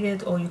can hate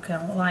it or you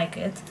can like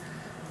it,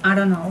 I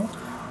don't know,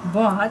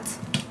 but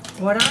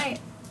what I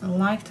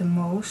like the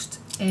most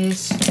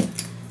is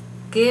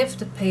give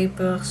the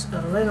papers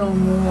a little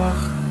more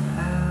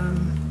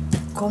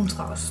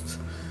contrast,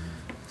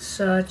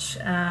 such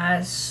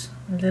as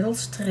little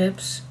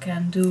strips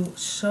can do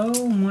so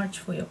much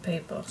for your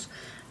papers.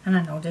 And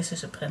I know this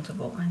is a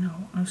printable, I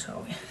know, I'm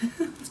sorry.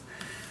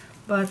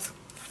 But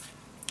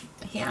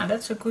yeah,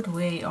 that's a good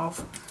way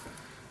of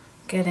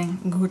getting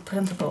good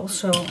printables,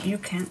 so you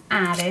can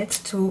add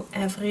it to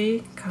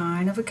every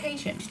kind of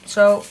occasion.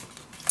 So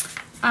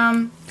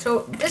so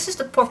this is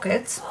the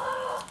pocket,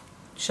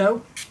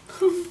 so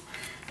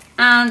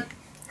and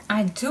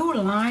I do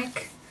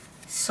like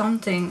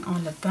something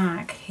on the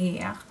back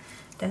here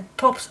that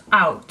pops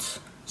out.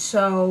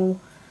 So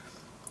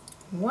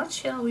what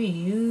shall we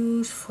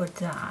use for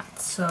that?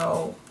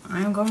 So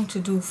I'm going to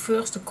do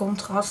first the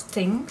contrast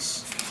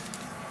things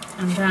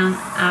and then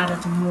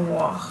added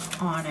more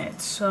on it.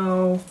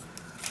 So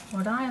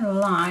what I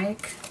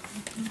like,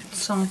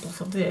 sample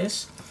for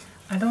this,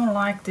 I don't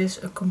like this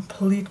a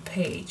complete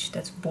page,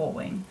 that's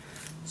boring.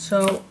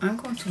 So I'm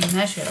going to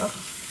measure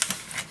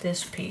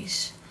this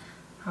piece,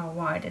 how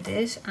wide it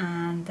is,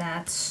 and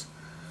that's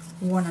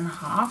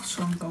 1.5.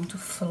 So I'm going to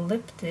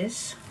flip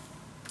this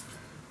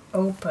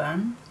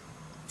open,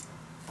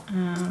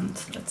 and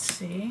let's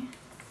see,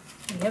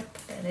 yep,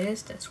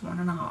 that's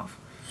 1.5.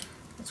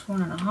 That's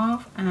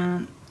 1.5,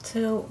 and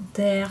till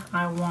there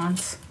I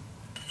want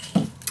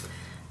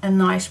a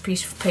nice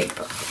piece of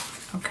paper.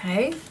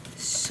 Okay,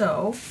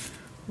 so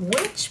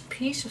which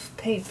piece of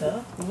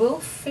paper will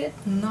fit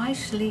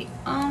nicely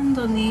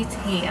underneath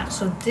here,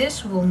 so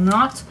this will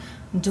not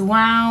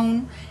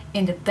drown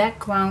in the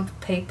background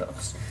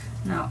papers.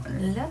 Now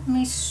let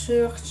me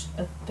search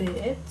a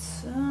bit.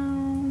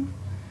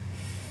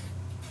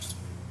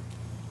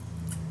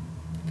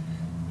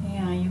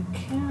 Yeah, you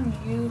can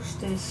use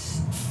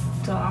this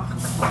dark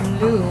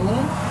blue.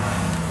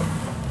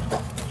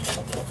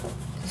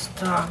 This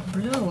dark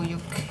blue you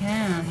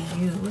can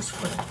use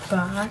for the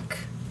back.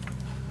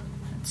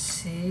 Let's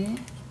see,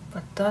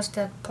 but does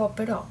that pop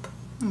it up?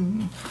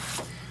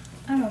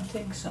 I don't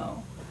think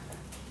so.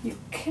 You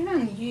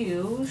can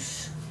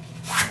use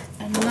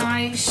a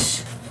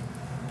nice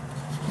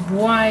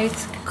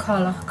white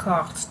color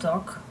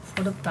cardstock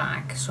for the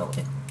back, so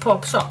it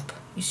pops up.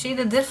 You see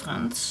the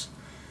difference?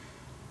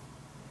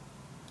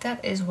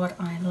 That is what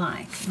I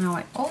like. Now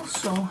I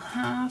also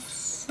have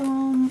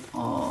some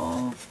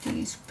of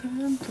these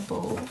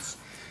printables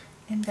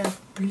in that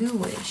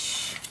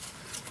bluish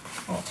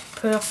or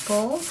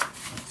purple.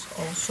 It's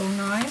also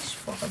nice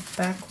for a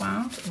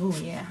background. Oh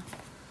yeah,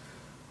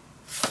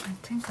 I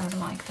think I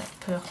like that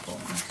purple.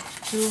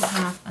 do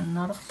have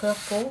another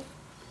purple.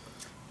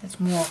 It's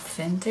more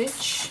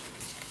vintage.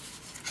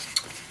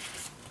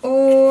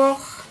 Or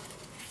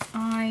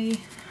I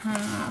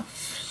have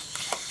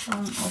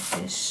some of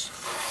this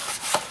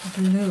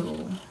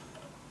blue.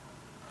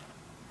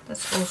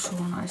 That's also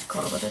a nice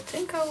color, but I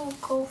think I will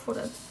go for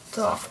the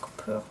dark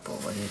purple.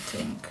 What do you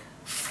think?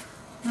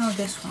 No,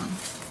 this one.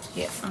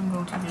 Yeah, I'm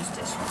going to use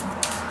this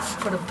one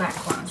for the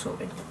background so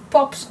it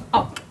pops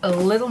up a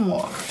little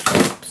more.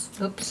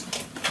 Oops, oops.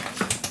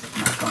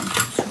 I'm not going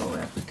to throw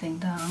everything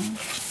down.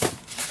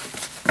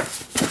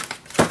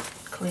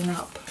 Clean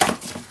up.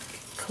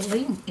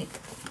 Clean it.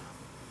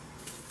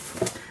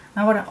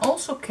 Now what I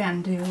also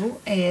can do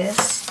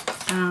is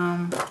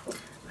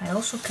I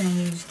also can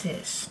use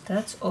this.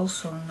 That's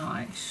also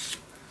nice.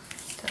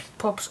 That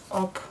pops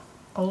up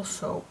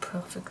also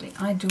perfectly.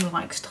 I do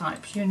like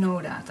stripes, you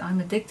know that. I'm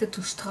addicted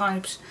to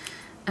stripes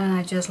and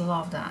I just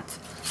love that.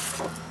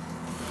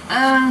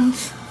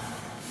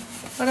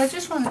 But I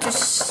just wanted to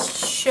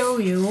show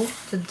you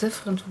the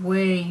different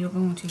way you're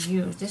going to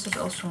use. This is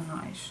also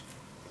nice.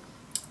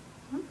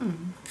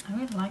 I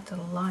really like the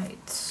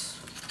light.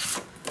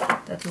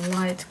 That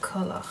light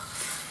color.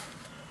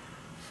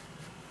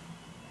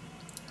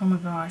 Oh my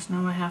gosh,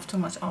 now I have too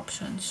much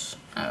options.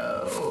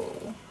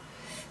 Oh.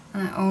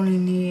 And I only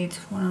need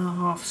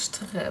 1.5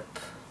 strip.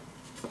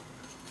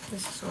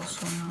 This is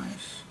also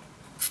nice.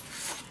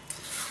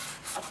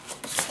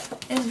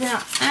 Is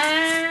there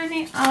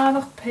any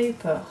other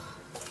paper?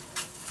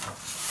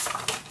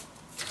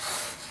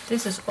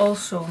 This is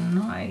also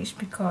nice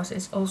because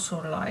it's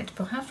also light.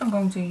 Perhaps I'm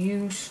going to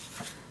use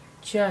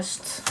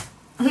just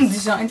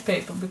design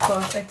paper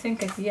because I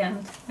think at the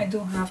end I do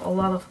have a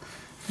lot of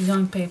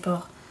design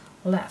paper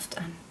left,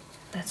 and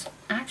that's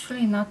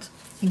actually not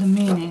the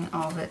meaning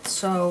of it.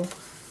 So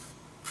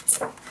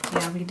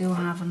yeah, we do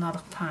have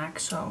another pack,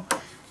 so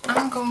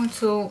I'm going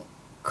to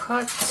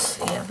cut,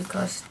 yeah,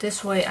 because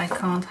this way I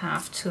can't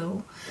have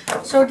two.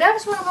 So that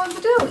is what I'm going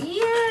to do.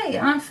 Yay,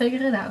 I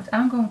figured it out.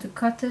 I'm going to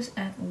cut this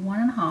at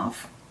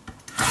 1.5,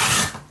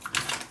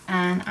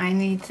 and I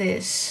need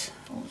this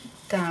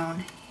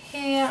down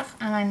here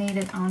and I need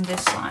it on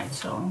this side.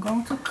 So I'm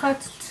going to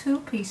cut 2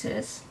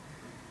 pieces.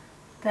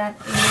 That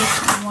is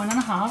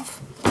 1.5,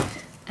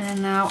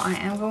 and now I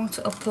am going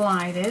to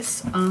apply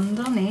this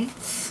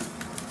underneath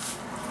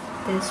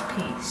this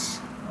piece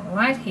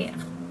right here.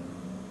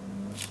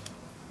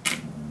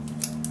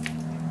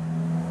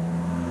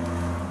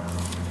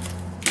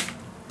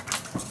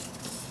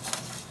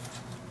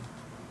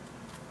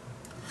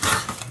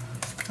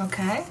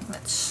 Okay,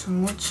 let's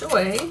smooch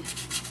away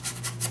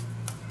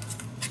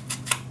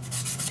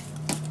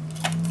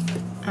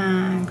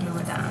and glue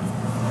it down.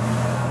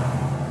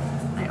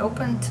 I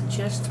opened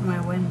just my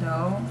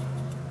window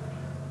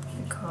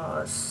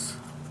because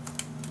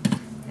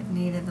it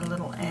needed a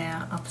little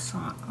air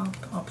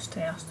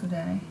upstairs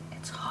today.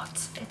 It's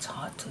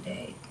hot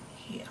today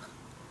here.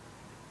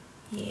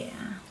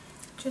 Yeah,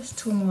 just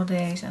 2 more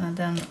days and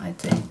then I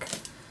think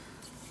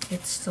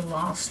it's the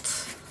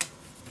last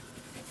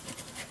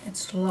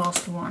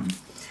one.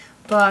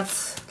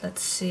 But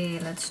let's see,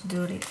 let's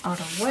do the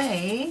other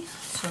way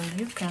so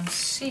you can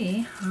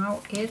see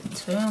how it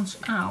turns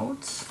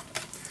out.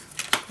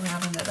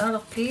 Grabbing that other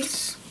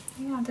piece.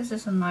 Yeah, this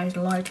is a nice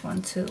light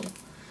one too.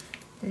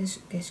 This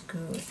is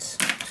good.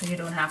 So you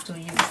don't have to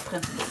use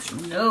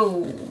printables.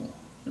 No,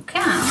 you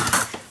can,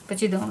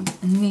 but you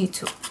don't need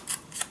to.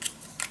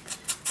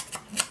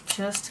 You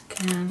just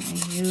can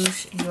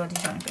use your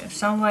design paper.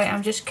 Some way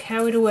I'm just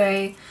carried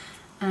away,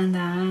 and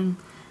then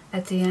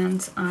at the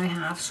end I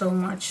have so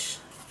much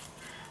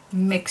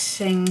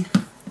mixing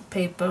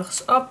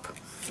papers up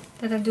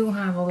that I do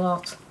have a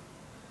lot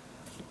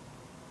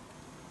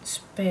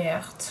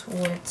spared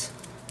with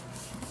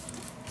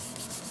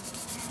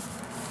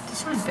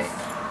design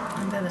paper,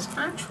 and that is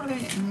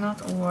actually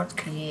not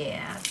working.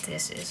 Yeah,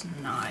 this is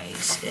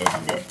nice,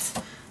 isn't it?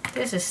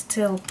 This is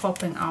still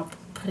popping up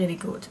pretty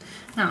good.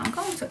 Now I'm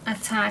going to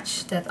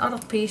attach that other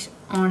piece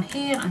on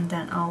here and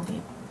then I'll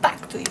be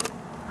back to you.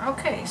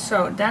 Okay,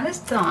 so that is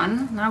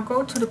done. Now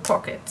go to the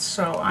pocket.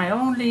 So I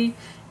only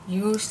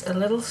used a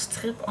little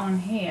strip on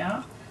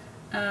here,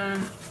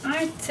 and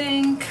I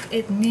think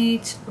it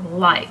needs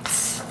light.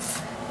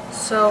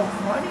 So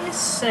what do you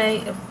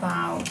say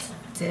about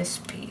this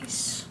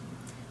piece?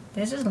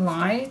 This is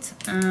light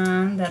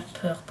and that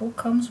purple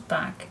comes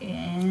back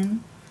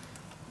in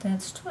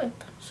that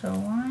strip. So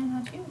why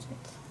not use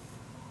it?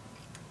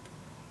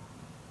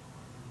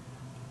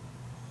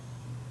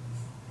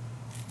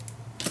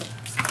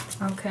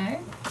 Okay,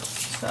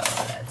 so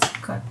let's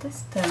cut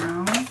this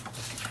down.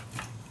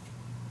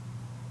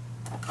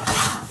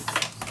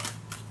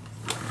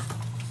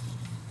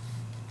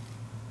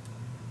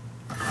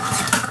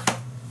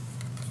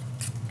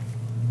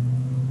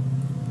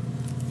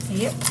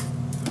 Yep,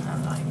 I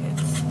like it.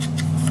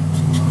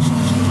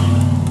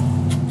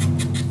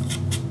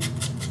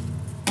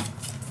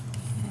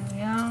 There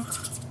we are.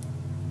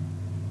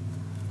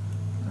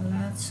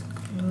 Let's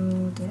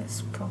glue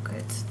this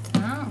pocket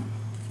down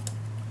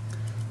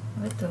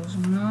with those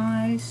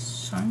nice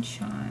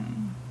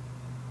sunshine.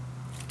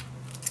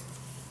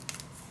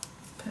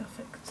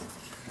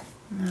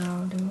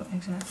 Now do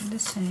exactly the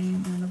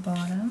same on the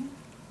bottom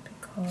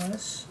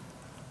because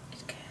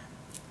it can.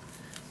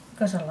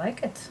 Because I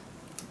like it.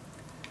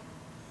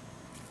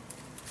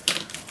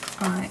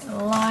 I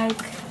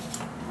like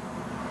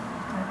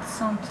that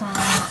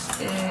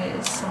sometimes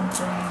is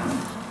something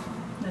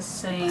the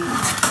same.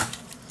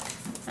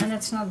 And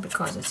it's not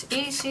because it's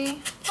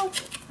easy. Oh,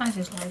 I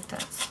just like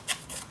that.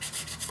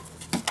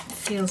 It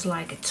feels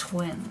like a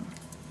twin.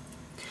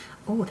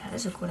 Oh, that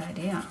is a good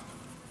idea.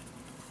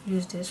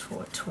 Use this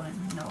for a twin.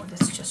 No,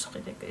 that's just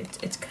ridiculous.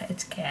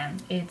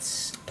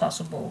 It's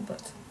possible,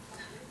 but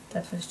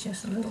that was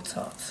just a little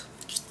thought.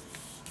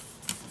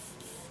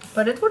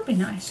 But it would be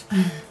nice.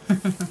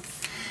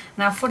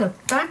 Now for the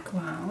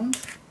background.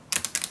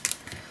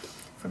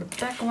 For the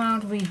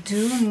background we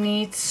do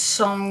need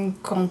some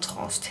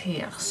contrast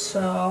here.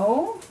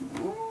 So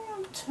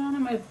I'm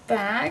turning my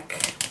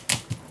back.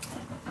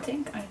 I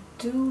think I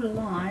do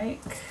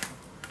like,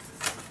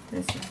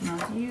 this is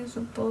not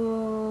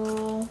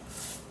usable.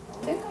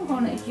 I think I'm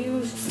going to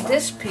use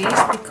this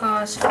piece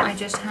because I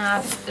just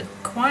have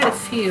quite a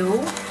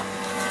few.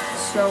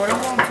 So what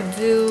I'm going to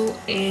do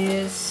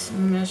is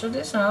measure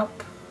this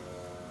up.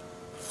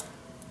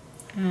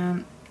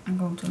 And I'm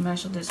going to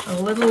measure this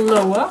a little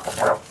lower.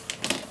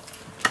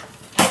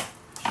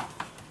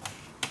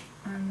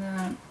 And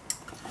then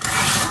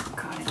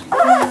cutting it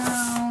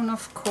down,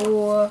 of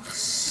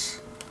course.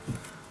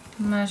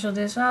 Measure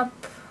this up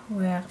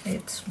where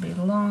it's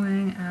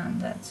belonging, and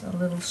that's a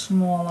little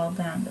smaller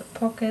than the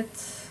pocket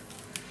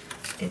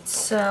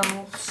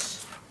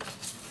itself.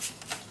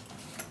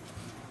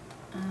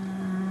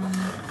 And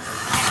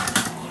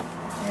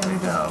there we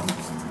go.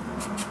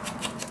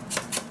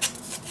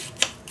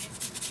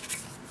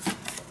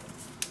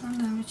 And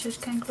then we just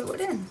can glue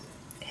it in.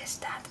 Is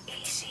that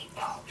easy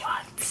or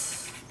what?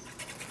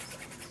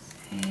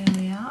 Here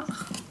we are.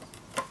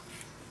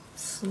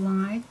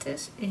 Slide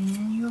this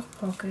in your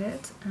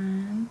pocket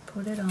and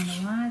put it on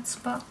the right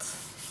spot,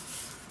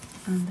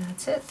 and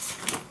that's it.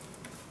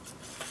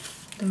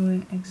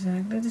 Doing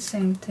exactly the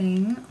same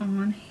thing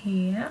on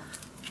here.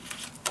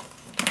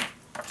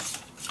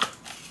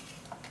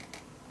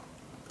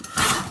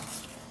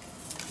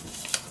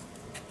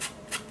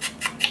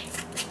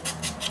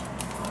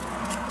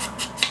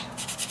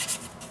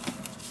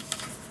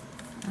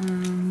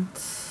 And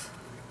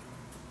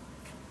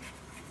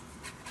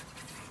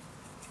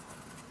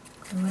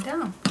glue it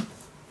down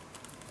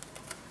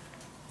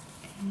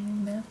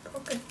in the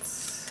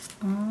pockets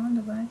on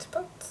the right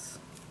spot.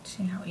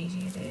 See how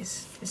easy it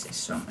is. This is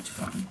so much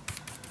fun.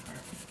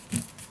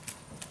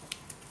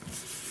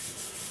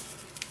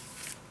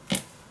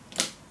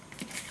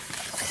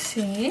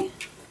 See,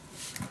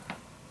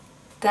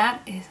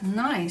 that is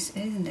nice,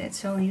 isn't it?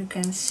 So you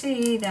can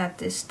see that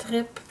this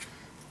strip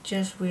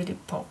just really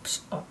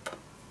pops up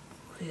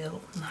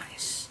real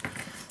nice.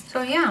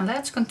 So yeah,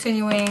 let's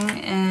continuing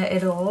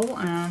it all,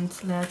 and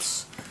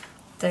let's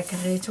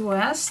decorate the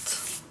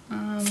rest.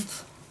 And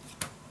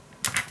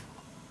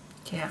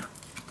yeah,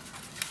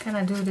 can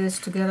I do this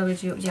together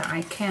with you? Yeah,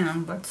 I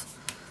can, but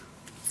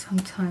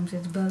sometimes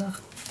it's better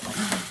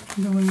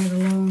doing it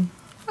alone.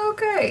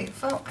 Okay,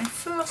 well,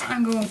 first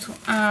I'm going to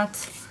add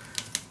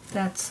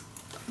that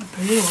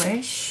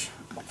bluish,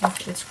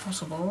 if it's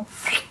possible.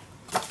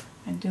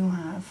 I do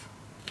have.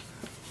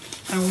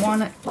 I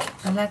want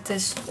to let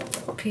this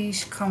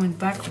piece coming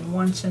back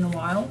once in a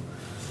while,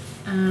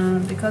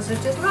 because I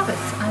just love it.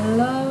 I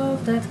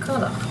love that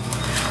color,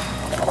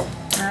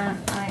 and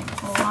I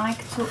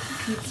like to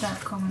keep that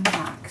coming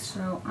back.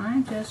 So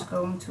I'm just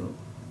going to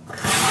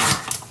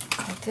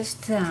cut this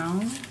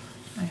down.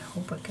 I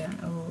hope I can.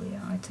 Oh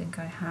yeah, I think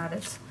I had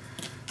it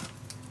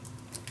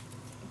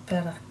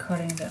better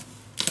cutting the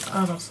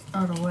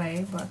other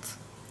way, but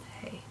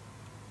hey,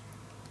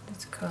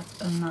 let's cut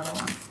another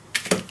one.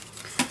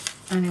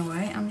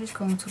 Anyway, I'm just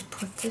going to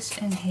put this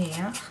in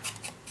here.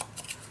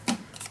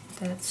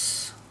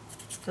 That's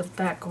the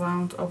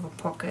background of a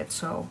pocket,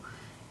 so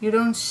you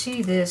don't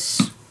see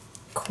this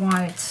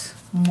quite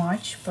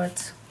much,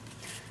 but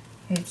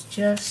it's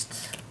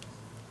just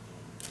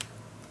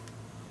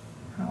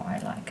how I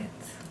like it.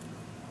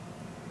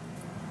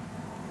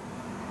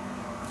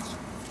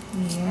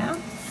 Yeah.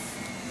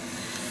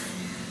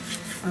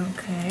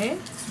 Okay,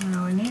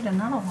 now we need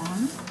another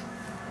one.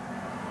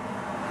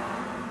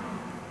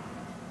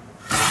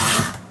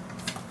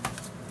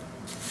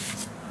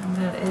 And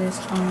that is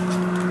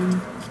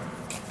on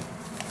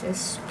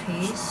this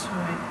piece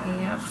right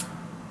here.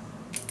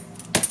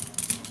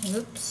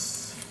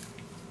 Oops.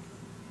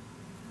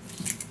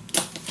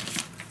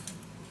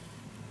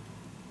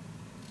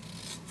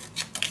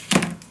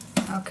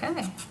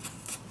 Okay,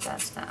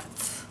 that's that.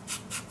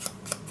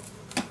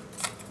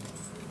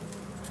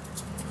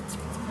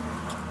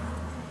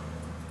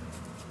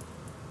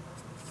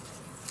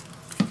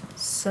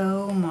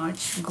 So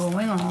much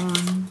going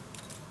on.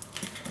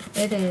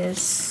 It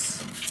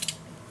is.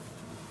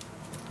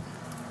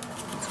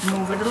 Let's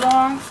move it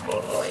along.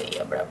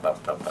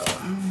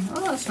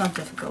 Oh, it's not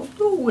difficult.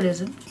 Oh, it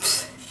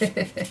isn't.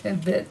 A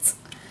bit.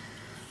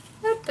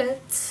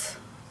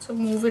 It's to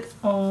move it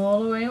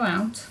all the way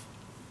around.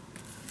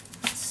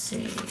 Let's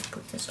see,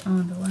 put this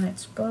on the right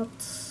spot.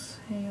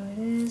 Here it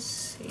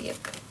is. Yep.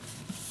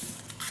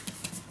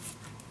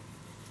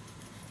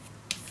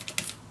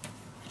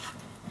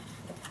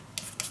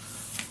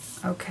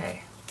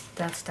 Okay,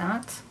 that's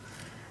that.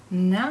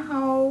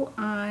 Now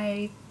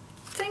I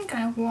think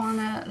I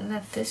wanna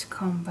let this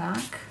come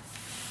back.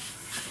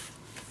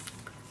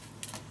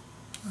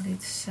 What did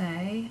it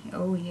say?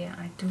 Oh yeah,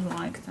 I do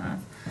like that.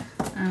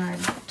 And I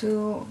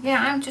do,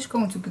 yeah, I'm just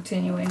going to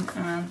continuing.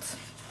 And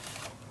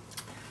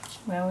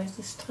where is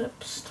the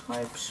stripes?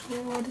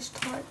 Where are the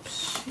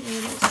stripes? Here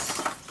it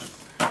is.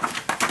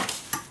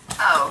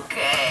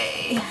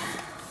 Okay.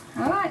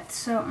 Alright,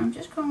 so I'm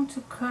just going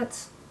to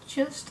cut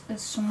just a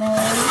small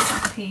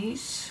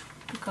piece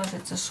because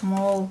it's a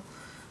small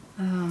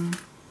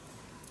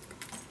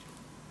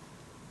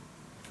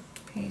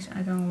piece.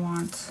 I don't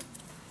want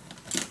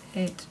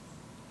it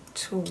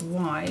too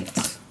wide,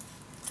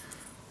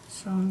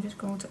 so I'm just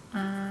going to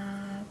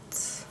add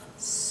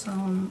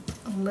some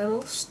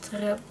little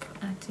strip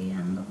at the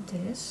end of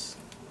this.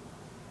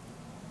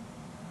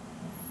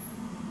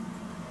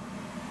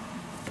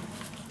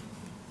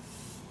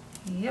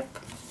 Yep.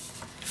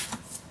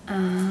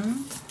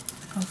 And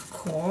of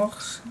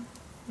course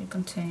we're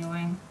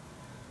continuing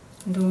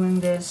doing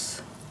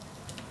this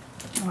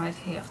right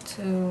here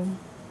too.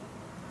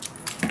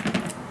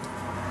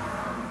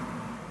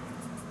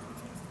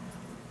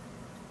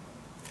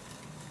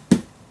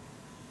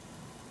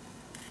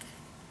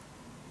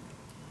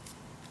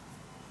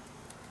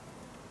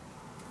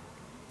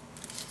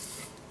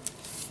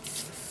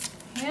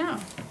 Yeah.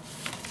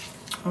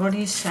 What do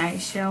you say?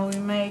 Shall we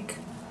make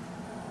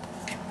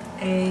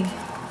a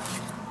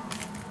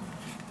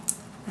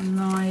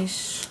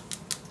nice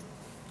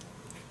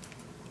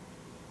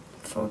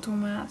photo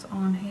mat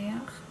on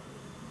here?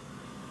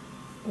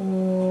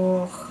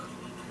 Or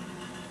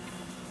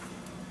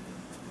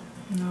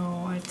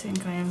no, I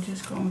think I am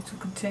just going to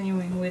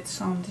continuing with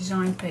some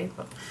design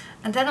paper,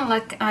 and then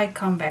I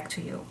come back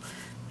to you.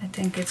 I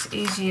think it's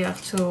easier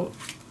to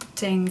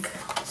think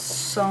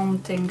some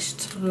things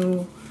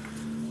through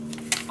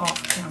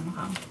off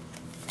camera.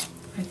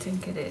 I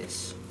think it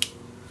is.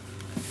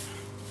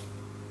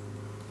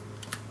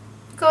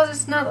 Because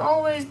it's not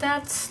always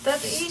that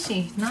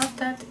easy, not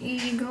that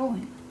easy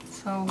going.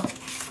 So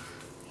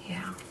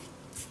yeah.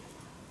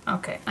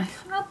 Okay,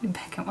 I'll be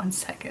back in 1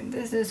 second.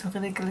 This is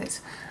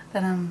ridiculous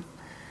that I'm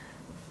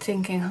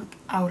thinking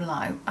out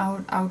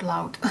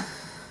loud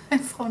in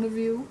front of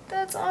you.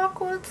 That's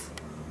awkward.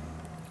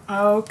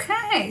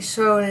 Okay,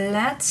 so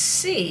let's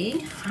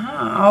see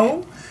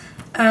how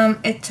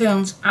it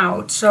turns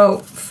out. So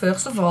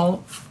first of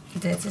all,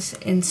 this is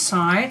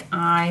inside.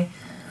 I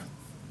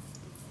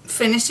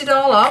finished it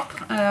all up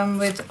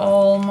with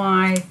all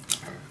my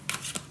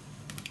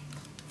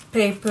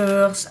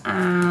papers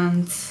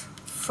and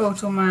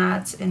photo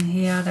mat. In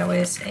here there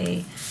is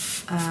a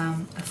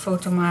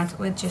photo mat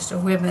with just a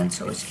ribbon,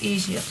 so it's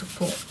easier to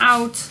pull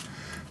out.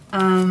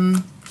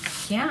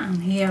 Yeah,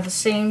 and here the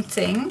same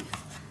thing,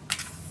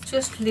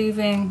 just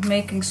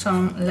making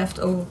some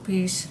leftover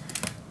piece,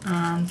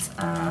 and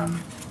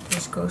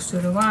this goes to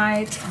the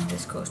right and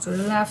this goes to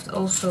the left,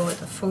 also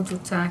with a photo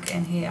tag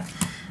in here.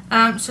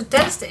 So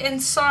that's the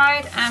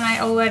inside, and I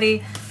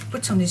already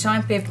put some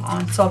design paper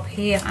on top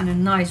here and a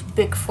nice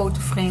big photo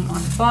frame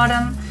on the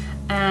bottom,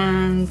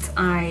 and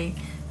I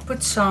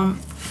put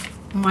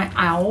my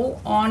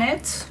owl on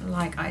it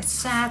like I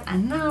said.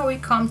 And now we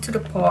come to the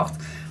part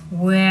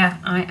where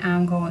I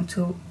am going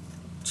to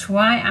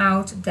try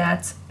out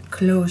that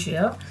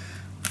closure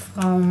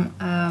from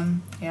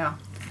yeah,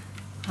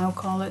 how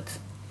call it,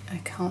 I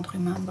can't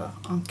remember,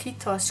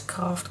 Ankita's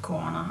Craft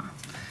Corner.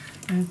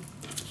 And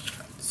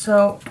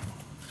so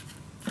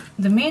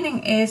the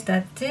meaning is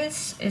that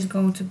this is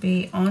going to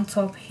be on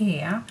top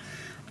here,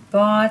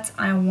 but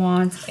I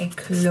want a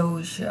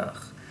closure.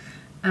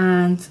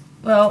 And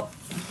well,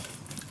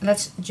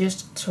 let's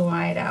just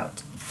try it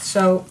out.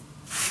 So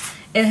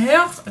in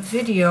her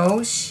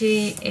video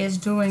she is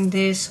doing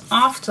this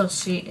after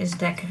she is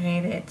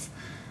decorated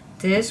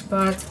this,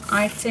 but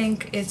I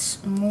think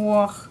it's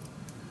more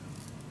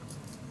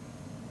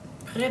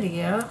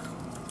prettier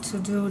to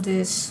do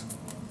this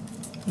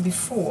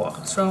before.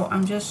 So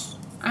I'm just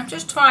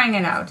trying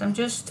it out.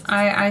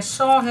 I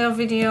saw her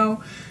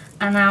video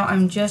and now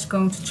I'm just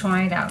going to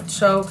try it out.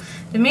 So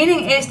the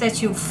meaning is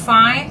that you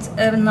find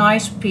a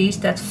nice piece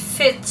that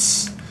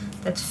fits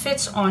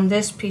on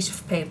this piece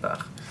of paper.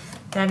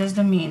 That is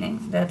the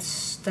meaning.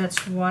 That's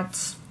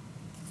what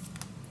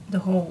the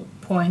whole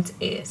point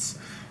is.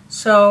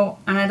 So,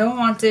 and I don't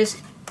want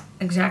this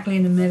exactly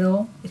in the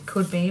middle. It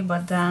could be,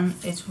 but then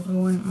it's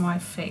ruined my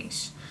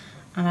face,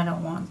 and I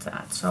don't want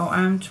that. So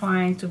I'm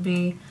trying to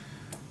be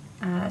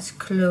as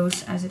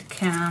close as it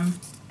can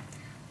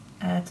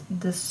at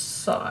the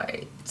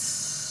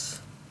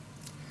sides.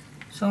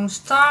 So I'm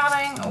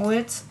starting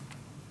with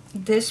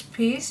this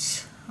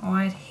piece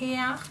right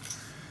here,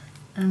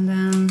 and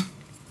then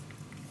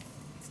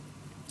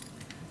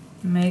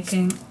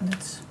making,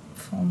 let's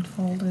fold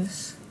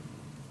this.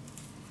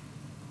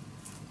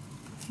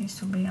 needs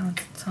to be on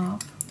the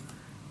top,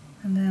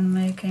 and then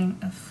making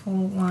a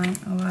full line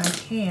right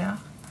here,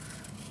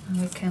 and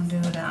we can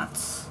do that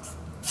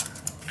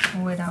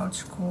without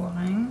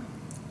scoring.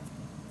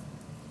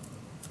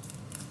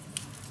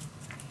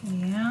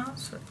 Yeah,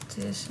 so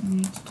this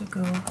needs to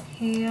go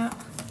here,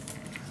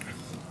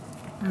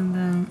 and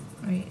then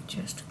we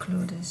just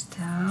glue this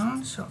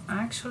down. So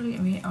actually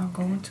we are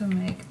going to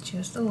make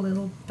just a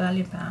little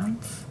belly band.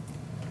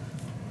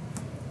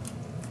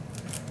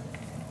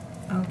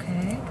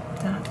 Okay,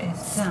 that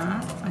is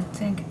that. I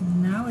think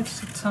now it's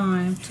the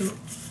time to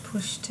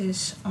push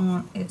this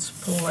on its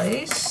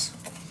place.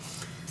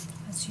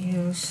 Let's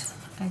use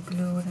a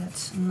glue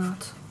that's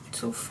not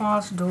too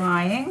fast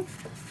drying.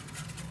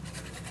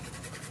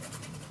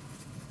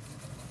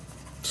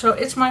 So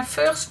it's my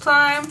first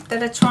time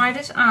that I try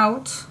this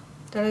out,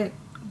 that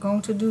I'm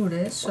going to do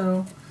this.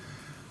 So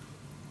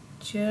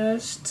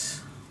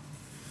just,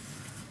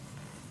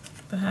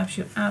 perhaps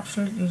you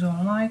absolutely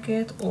don't like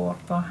it, or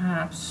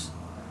perhaps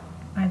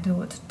I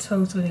do it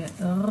totally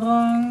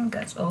wrong.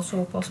 That's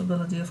also a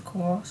possibility, of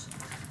course.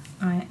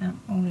 I am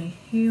only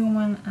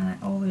human and I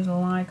always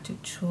like to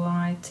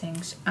try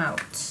things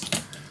out.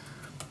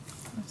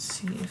 Let's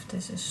see if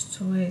this is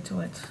straight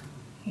with,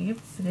 yep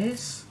it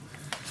is.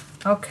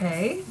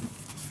 Okay,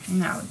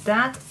 now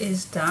that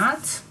is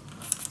that.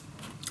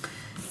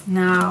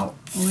 Now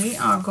we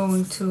are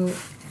going to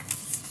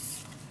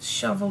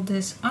shovel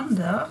this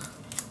under,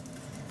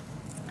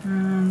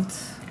 and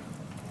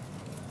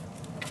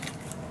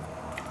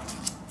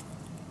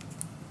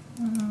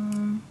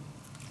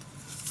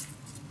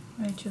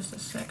wait just a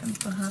second,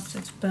 perhaps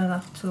it's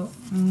better to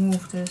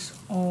move this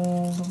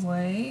all the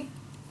way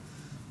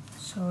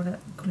so that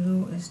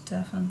glue is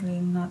definitely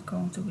not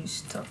going to be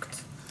stuck.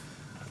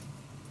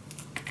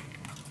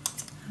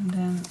 And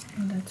then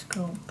let's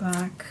go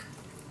back.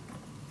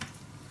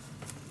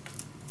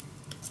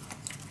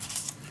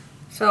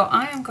 So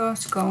I am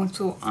just going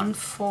to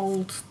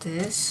unfold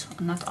this,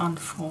 not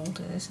unfold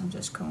this, I'm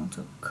just going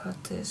to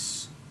cut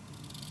this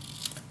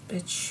a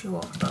bit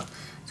shorter.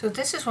 So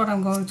this is what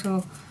I'm going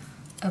to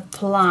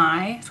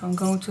apply. So I'm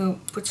going to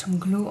put some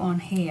glue on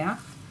here.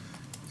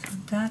 So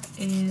that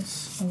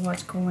is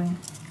what's going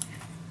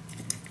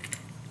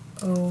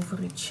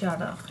over each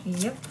other.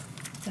 Yep,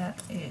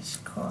 that is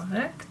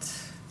correct.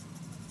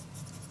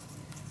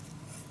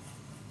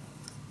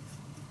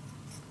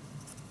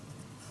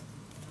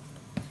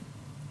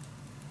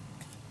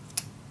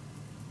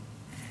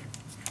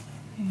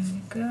 Here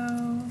we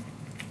go.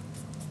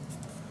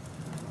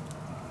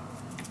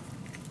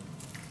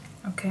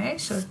 Okay,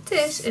 so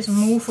this is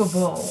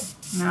movable.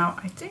 Now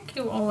I think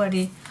you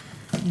already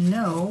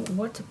know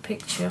what the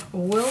picture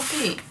will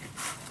be.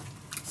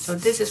 So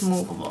this is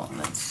movable.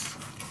 Let's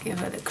give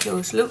it a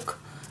close look.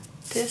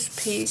 This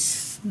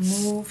piece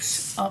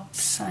moves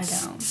upside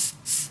down.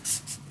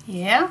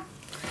 Yeah.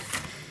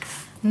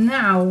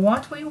 Now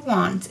what we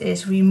want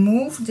is we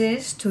move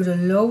this to the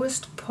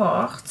lowest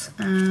part,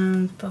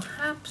 and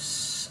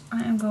perhaps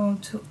I am going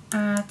to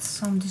add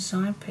some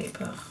design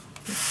paper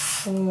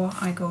before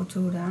I go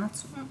to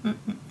that.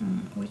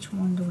 Which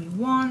one do we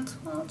want?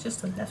 Well,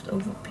 just a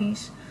leftover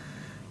piece,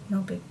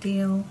 no big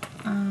deal.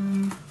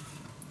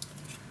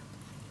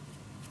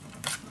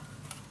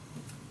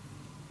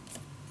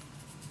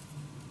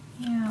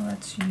 Yeah,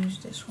 let's use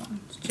this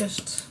one. It's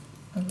just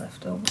a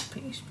leftover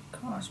piece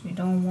because we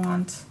don't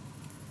want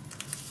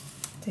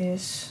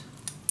this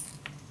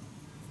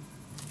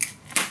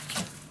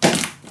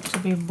to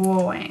be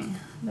boring.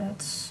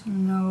 That's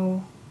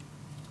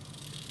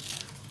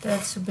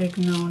a big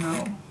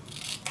no-no.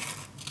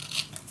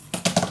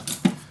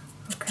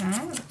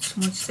 Okay, let's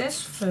smooch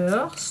this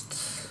first.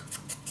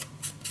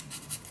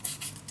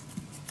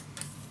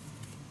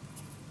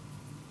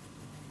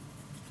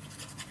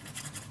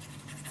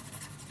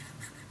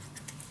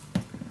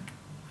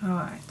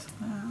 Alright,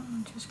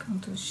 I'm just going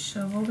to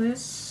shovel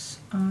this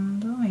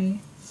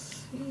underneath.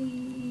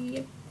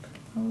 Yep.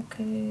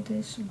 Okay,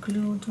 this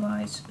glue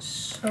dries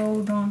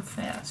so darn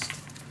fast.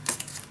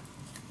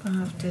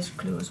 Perhaps this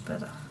glue is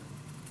better.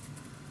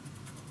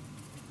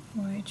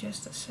 Wait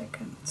just a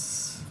second.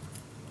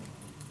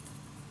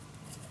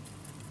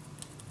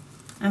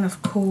 And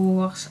of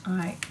course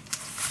I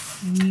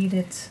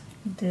needed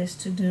this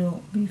to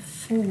do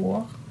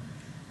before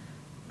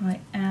I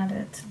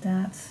added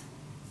that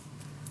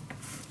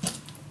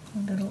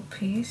little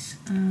piece,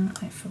 and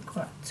I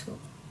forgot to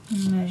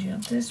measure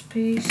this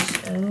piece.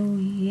 Oh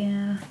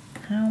yeah,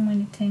 how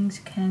many things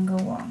can go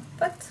wrong?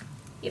 But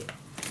yep,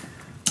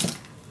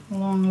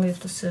 long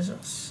live the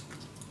scissors.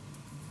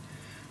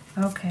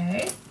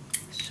 Okay,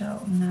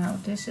 so now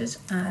this is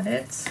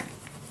added.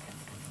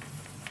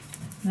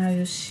 Now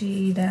you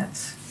see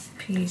that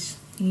piece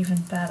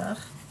even better.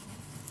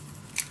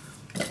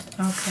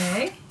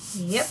 Okay,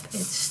 yep,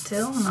 it's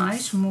still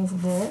nice,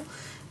 movable.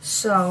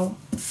 So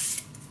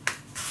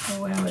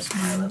where is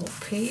my little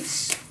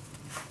piece?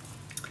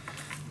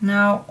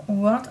 Now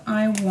what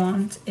I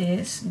want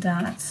is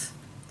that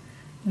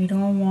we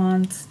don't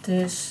want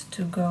this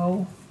to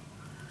go,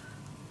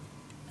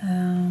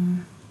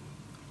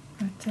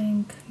 I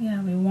think,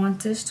 yeah, we want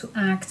this to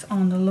act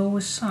on the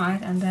lowest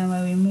side, and then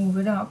when we move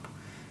it up,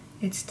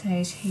 it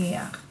stays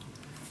here.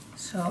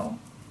 So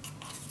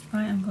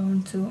I am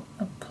going to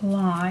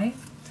apply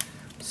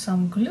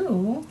some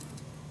glue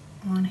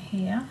on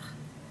here,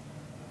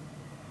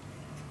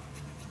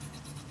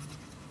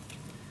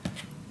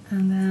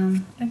 and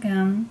then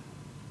again,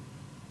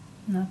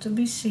 not to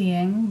be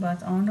seeing,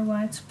 but on the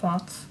white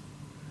spot,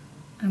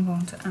 I'm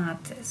going to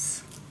add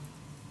this.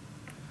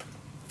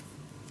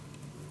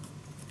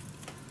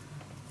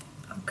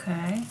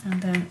 Okay,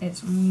 and then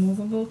it's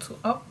movable to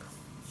up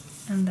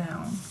and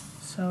down.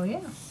 So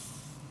yeah,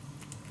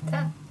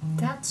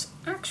 that's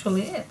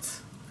actually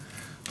it.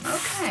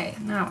 Okay,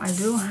 now I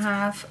do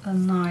have a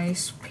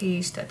nice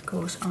piece that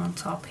goes on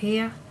top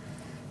here.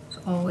 It's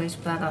always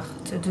better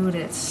to do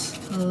this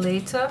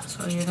later,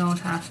 so you don't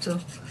have to,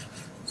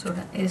 so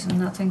there is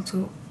nothing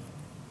to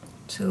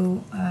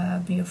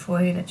be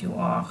afraid that you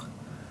are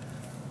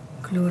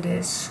glue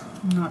this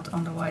not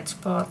on the white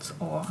spot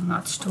or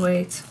not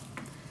straight.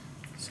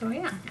 So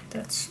yeah,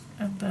 that's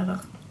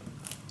better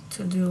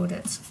to do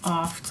that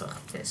after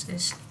this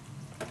is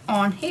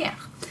on here.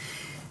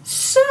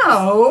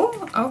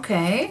 So,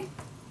 okay,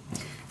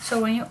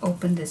 so when you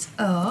open this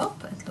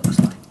up, it looks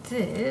like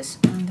this,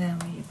 and then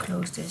when you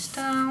close this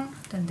down,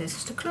 then this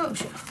is the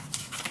closure.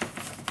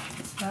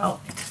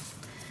 Well,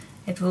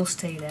 it will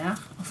stay there,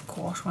 of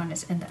course, when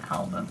it's in the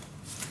album.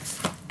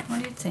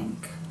 What do you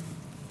think?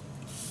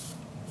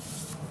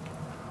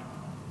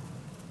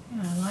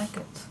 Yeah, I like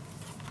it.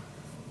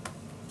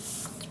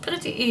 It's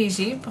pretty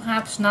easy,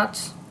 perhaps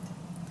not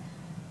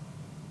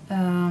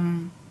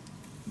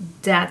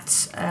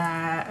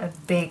that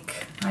big,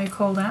 how you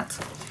call that?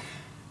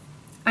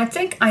 I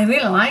think I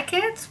really like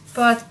it,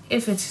 but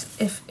if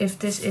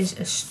this is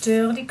a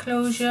sturdy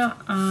closure,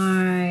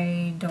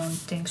 I don't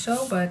think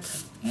so,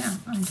 but yeah,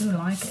 I do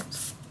like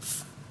it.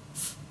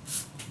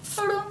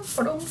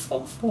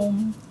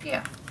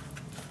 Yeah,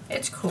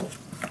 it's cool.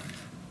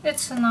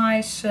 It's a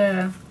nice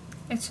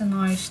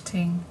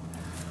thing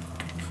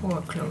for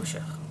a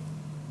closure.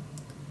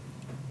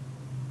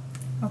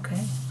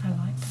 Okay, I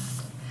like that.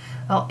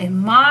 Well, in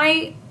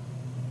my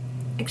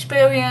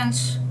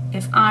experience,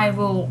 if I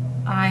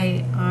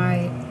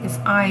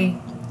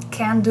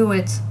can do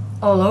it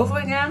all over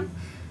again,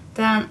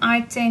 then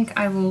I think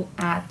I will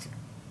add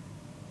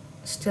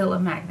still a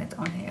magnet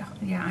on here.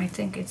 Yeah, I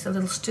think it's a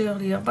little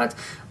sturdier, but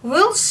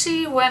we'll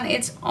see when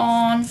it's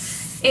on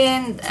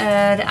in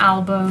the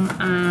album,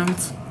 and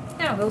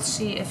yeah, we'll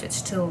see if it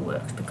still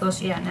works,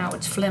 because yeah, now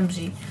it's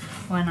flimsy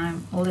when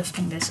I'm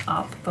lifting this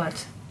up,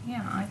 but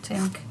yeah, I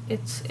think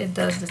it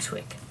does the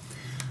trick.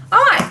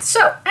 Alright,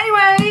 so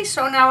anyway,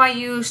 so now I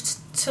used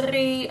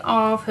 3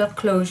 of her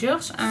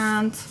closures,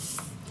 and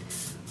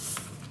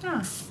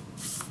yeah,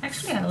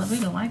 actually I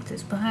really like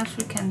this. Perhaps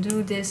we can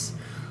do this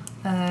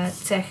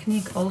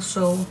technique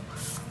also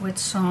with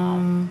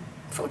some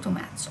photo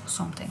mats or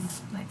something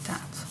like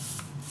that.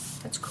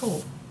 That's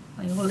cool.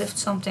 When you lift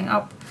something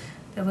up,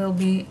 there will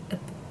be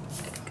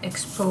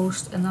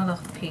exposed another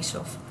piece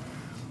of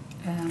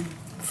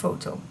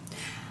photo.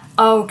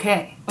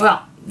 Okay,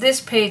 well,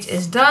 this page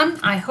is done.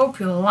 I hope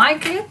you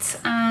like it,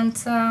 and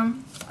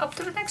up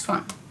to the next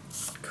one.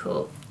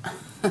 Cool.